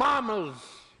all the mamas,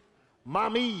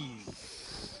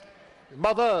 mommies,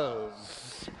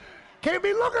 mothers. Can't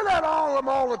be looking at all of them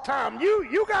all the time.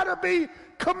 You got to be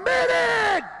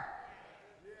committed.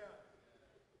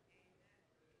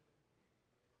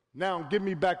 Now give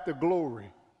me back the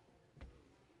glory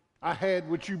I had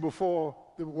with you before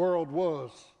the world was.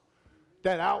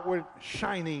 That outward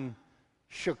shining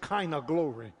Shekinah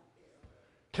glory.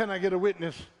 Can I get a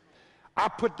witness? I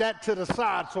put that to the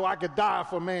side so I could die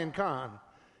for mankind.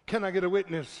 Can I get a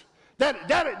witness?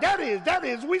 That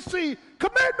is, we see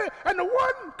commitment. And the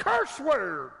one curse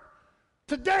word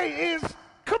today is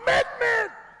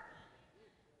commitment.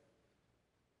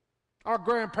 Our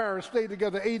grandparents stayed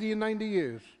together 80 and 90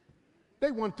 years.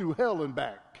 They went through hell and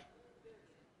back.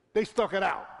 They stuck it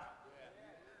out.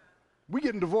 We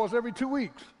getting divorced every 2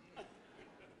 weeks.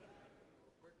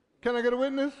 Can I get a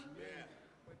witness?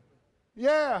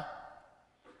 Yeah.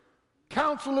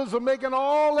 Counselors are making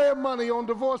all their money on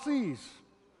divorcees.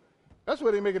 That's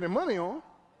what they're making their money on.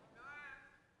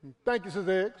 Thank you,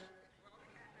 Sister X.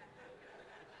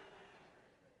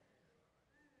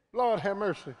 Lord have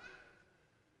mercy.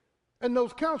 And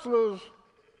those counselors,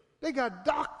 they got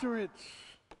doctorate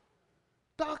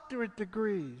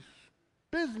degrees,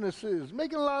 businesses,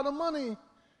 making a lot of money,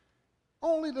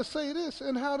 only to say this,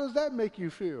 and how does that make you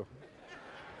feel?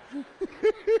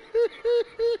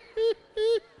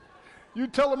 You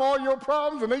tell them all your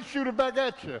problems and they shoot it back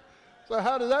at you. So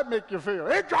how does that make you feel?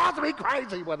 It drives me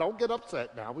crazy. Well, don't get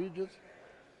upset now. We just,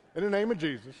 in the name of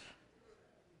Jesus.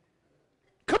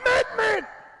 Commitment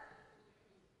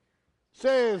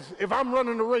says if I'm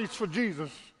running a race for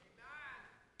Jesus,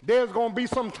 there's going to be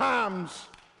some times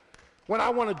when I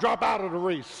want to drop out of the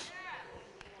race.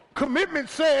 Commitment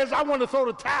says I want to throw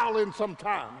the towel in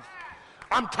sometimes.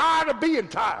 I'm tired of being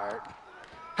tired.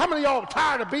 How many of y'all are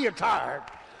tired of being tired?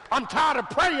 I'm tired of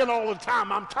praying all the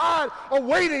time. I'm tired of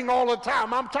waiting all the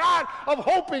time. I'm tired of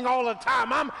hoping all the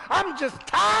time. I'm just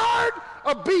tired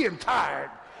of being tired.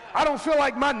 I don't feel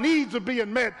like my needs are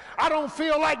being met. I don't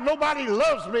feel like nobody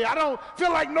loves me. I don't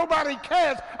feel like nobody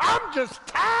cares. I'm just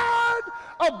tired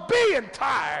of being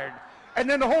tired. And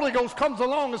then the Holy Ghost comes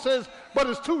along and says, but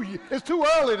it's too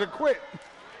early to quit.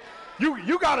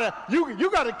 You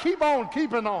gotta keep on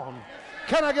keeping on.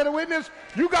 Can I get a witness?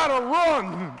 You gotta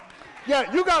run.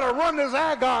 Yeah, you gotta run this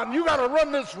agon. You gotta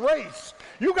run this race.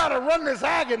 You gotta run this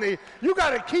agony. You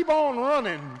gotta keep on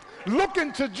running.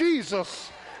 Looking to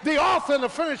Jesus, the author and the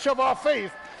finisher of our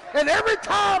faith. And every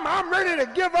time I'm ready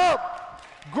to give up,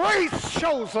 grace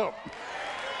shows up.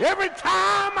 Every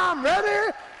time I'm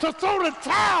ready to throw the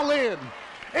towel in,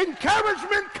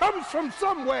 encouragement comes from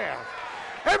somewhere.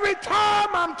 Every time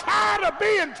I'm tired of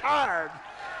being tired,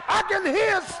 I can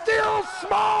hear a still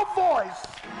small voice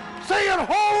saying,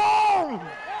 hold on,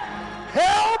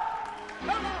 help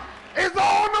is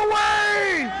on the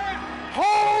way.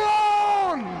 Hold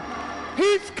on,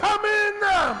 he's coming.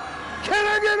 Can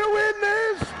I get a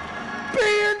witness? Be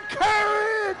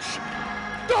encouraged.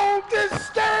 Don't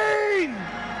disdain.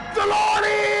 The Lord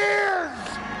is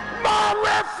my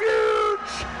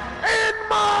refuge and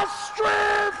my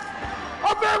strength,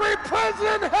 a very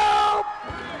present help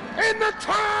in the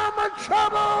time of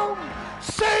trouble.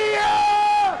 Say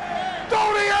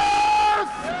though the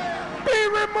earth be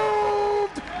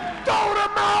removed, though the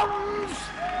mountains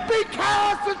be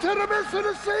cast into the midst of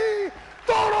the sea,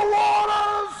 though the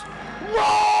waters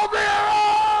roll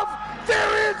thereof,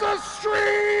 there is a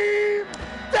stream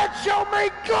that shall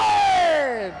make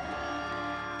glad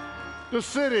the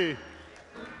city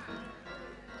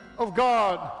of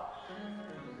God.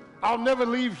 I'll never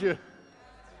leave you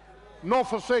nor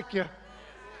forsake you.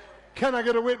 Can I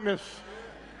get a witness?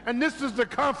 And this is the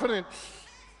confidence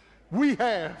we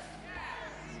have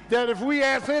that if we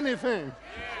ask anything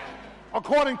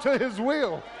according to his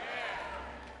will,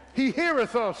 he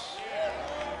heareth us.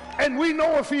 And we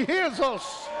know if he hears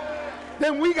us,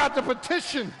 then we got the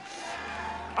petition.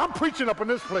 I'm preaching up in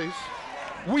this place.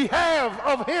 We have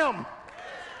of him.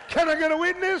 Can I get a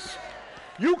witness?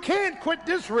 You can't quit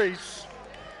this race.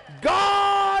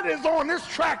 God is on this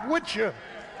track with you.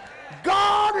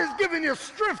 God is giving you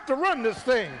strength to run this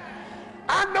thing.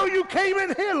 I know you came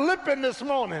in here limping this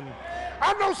morning.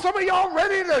 I know some of y'all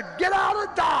ready to get out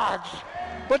of Dodge,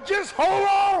 but just hold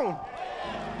on.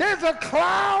 There's a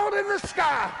cloud in the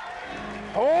sky.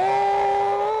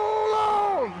 Hold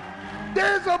on.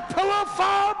 There's a pillar of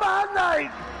fire by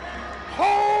night.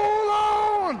 Hold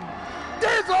on.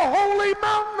 There's a holy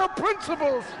mountain of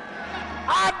principles.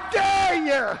 I dare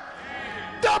you,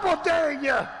 double dare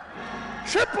you,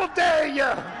 triple dare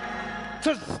you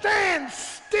to stand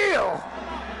still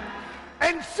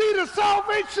and see the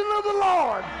salvation of the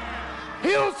Lord.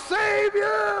 He'll save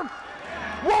you.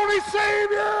 Won't he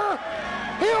save you?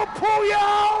 He'll pull you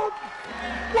out.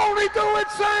 Won't he do it,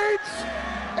 saints?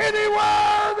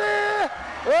 Anywhere there?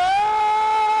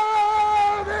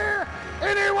 Oh, there.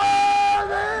 Anywhere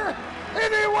there?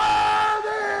 Anywhere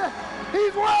there?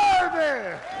 He's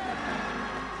worthy.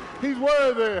 He's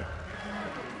worthy.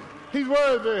 He's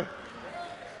worthy.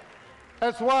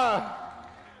 That's why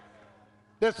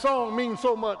that song means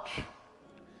so much.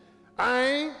 I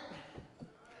ain't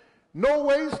no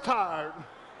ways tired.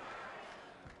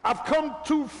 I've come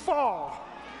too far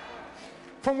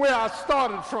from where I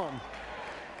started from.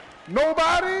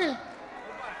 Nobody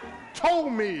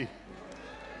told me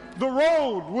the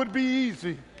road would be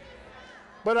easy,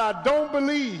 but I don't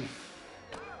believe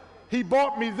he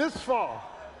brought me this far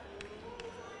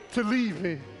to leave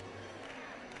me.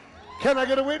 Can I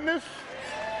get a witness?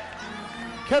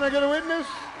 Can I get a witness?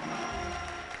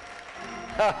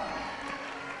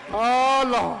 Oh,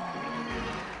 Lord.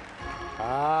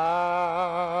 I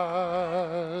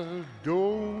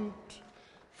don't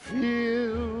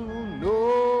feel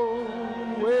no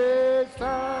waste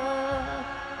time.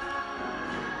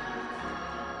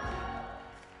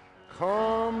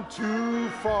 Come too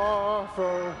far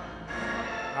from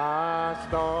I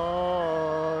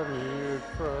started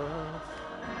from.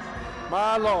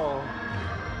 My Lord,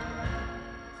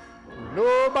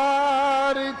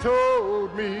 nobody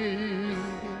told me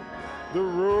the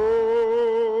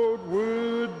road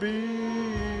would be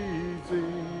easy.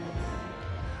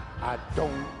 I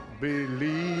don't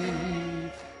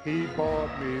believe he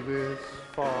brought me this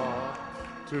far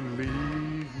to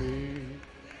leave me.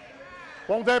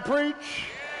 Won't that preach?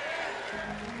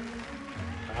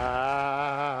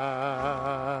 I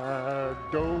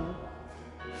don't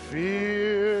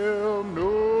feel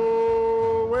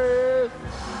no way,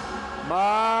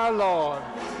 my Lord.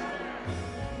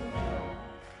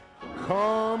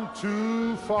 Come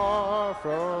too far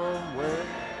from where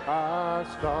I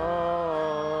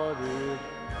started.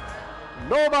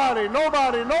 Nobody,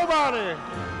 nobody, nobody.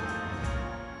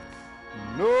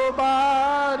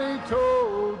 Nobody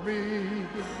told me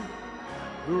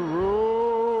the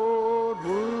road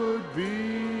would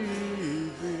be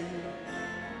easy.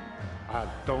 I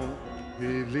don't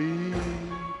believe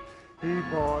he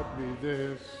brought me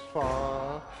this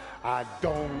far. I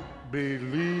don't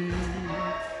believe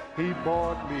he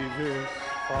brought me this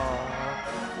far.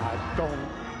 I don't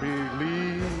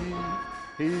believe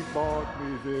he brought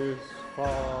me this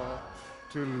far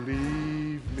to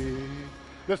leave me.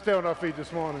 Let's stay on our feet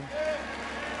this morning.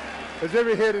 As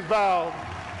every head is bowed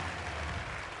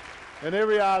and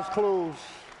every eye is closed,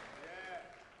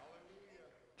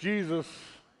 Jesus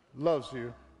loves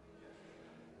you.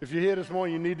 If you're here this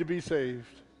morning, you need to be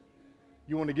saved.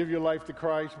 You want to give your life to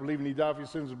Christ, believing he died for your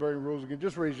sins and buried and rose again,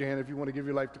 just raise your hand if you want to give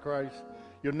your life to Christ.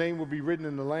 Your name will be written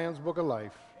in the Lamb's Book of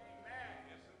Life.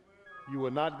 You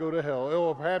will not go to hell.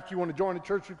 Or perhaps you want to join the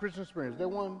Church of Christian Experience. Is there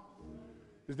one?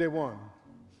 Is there one?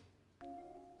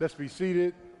 Let's be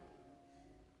seated.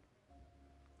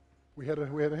 We had a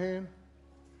hand?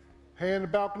 Hand in the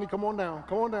balcony. Come on down.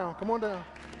 Come on down. Come on down.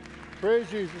 Praise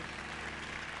Jesus.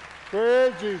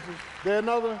 Praise Jesus. There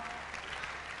another?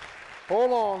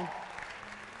 Hold on.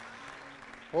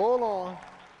 Hold on.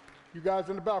 You guys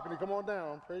in the balcony, come on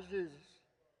down. Praise Jesus.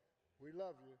 We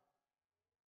love you.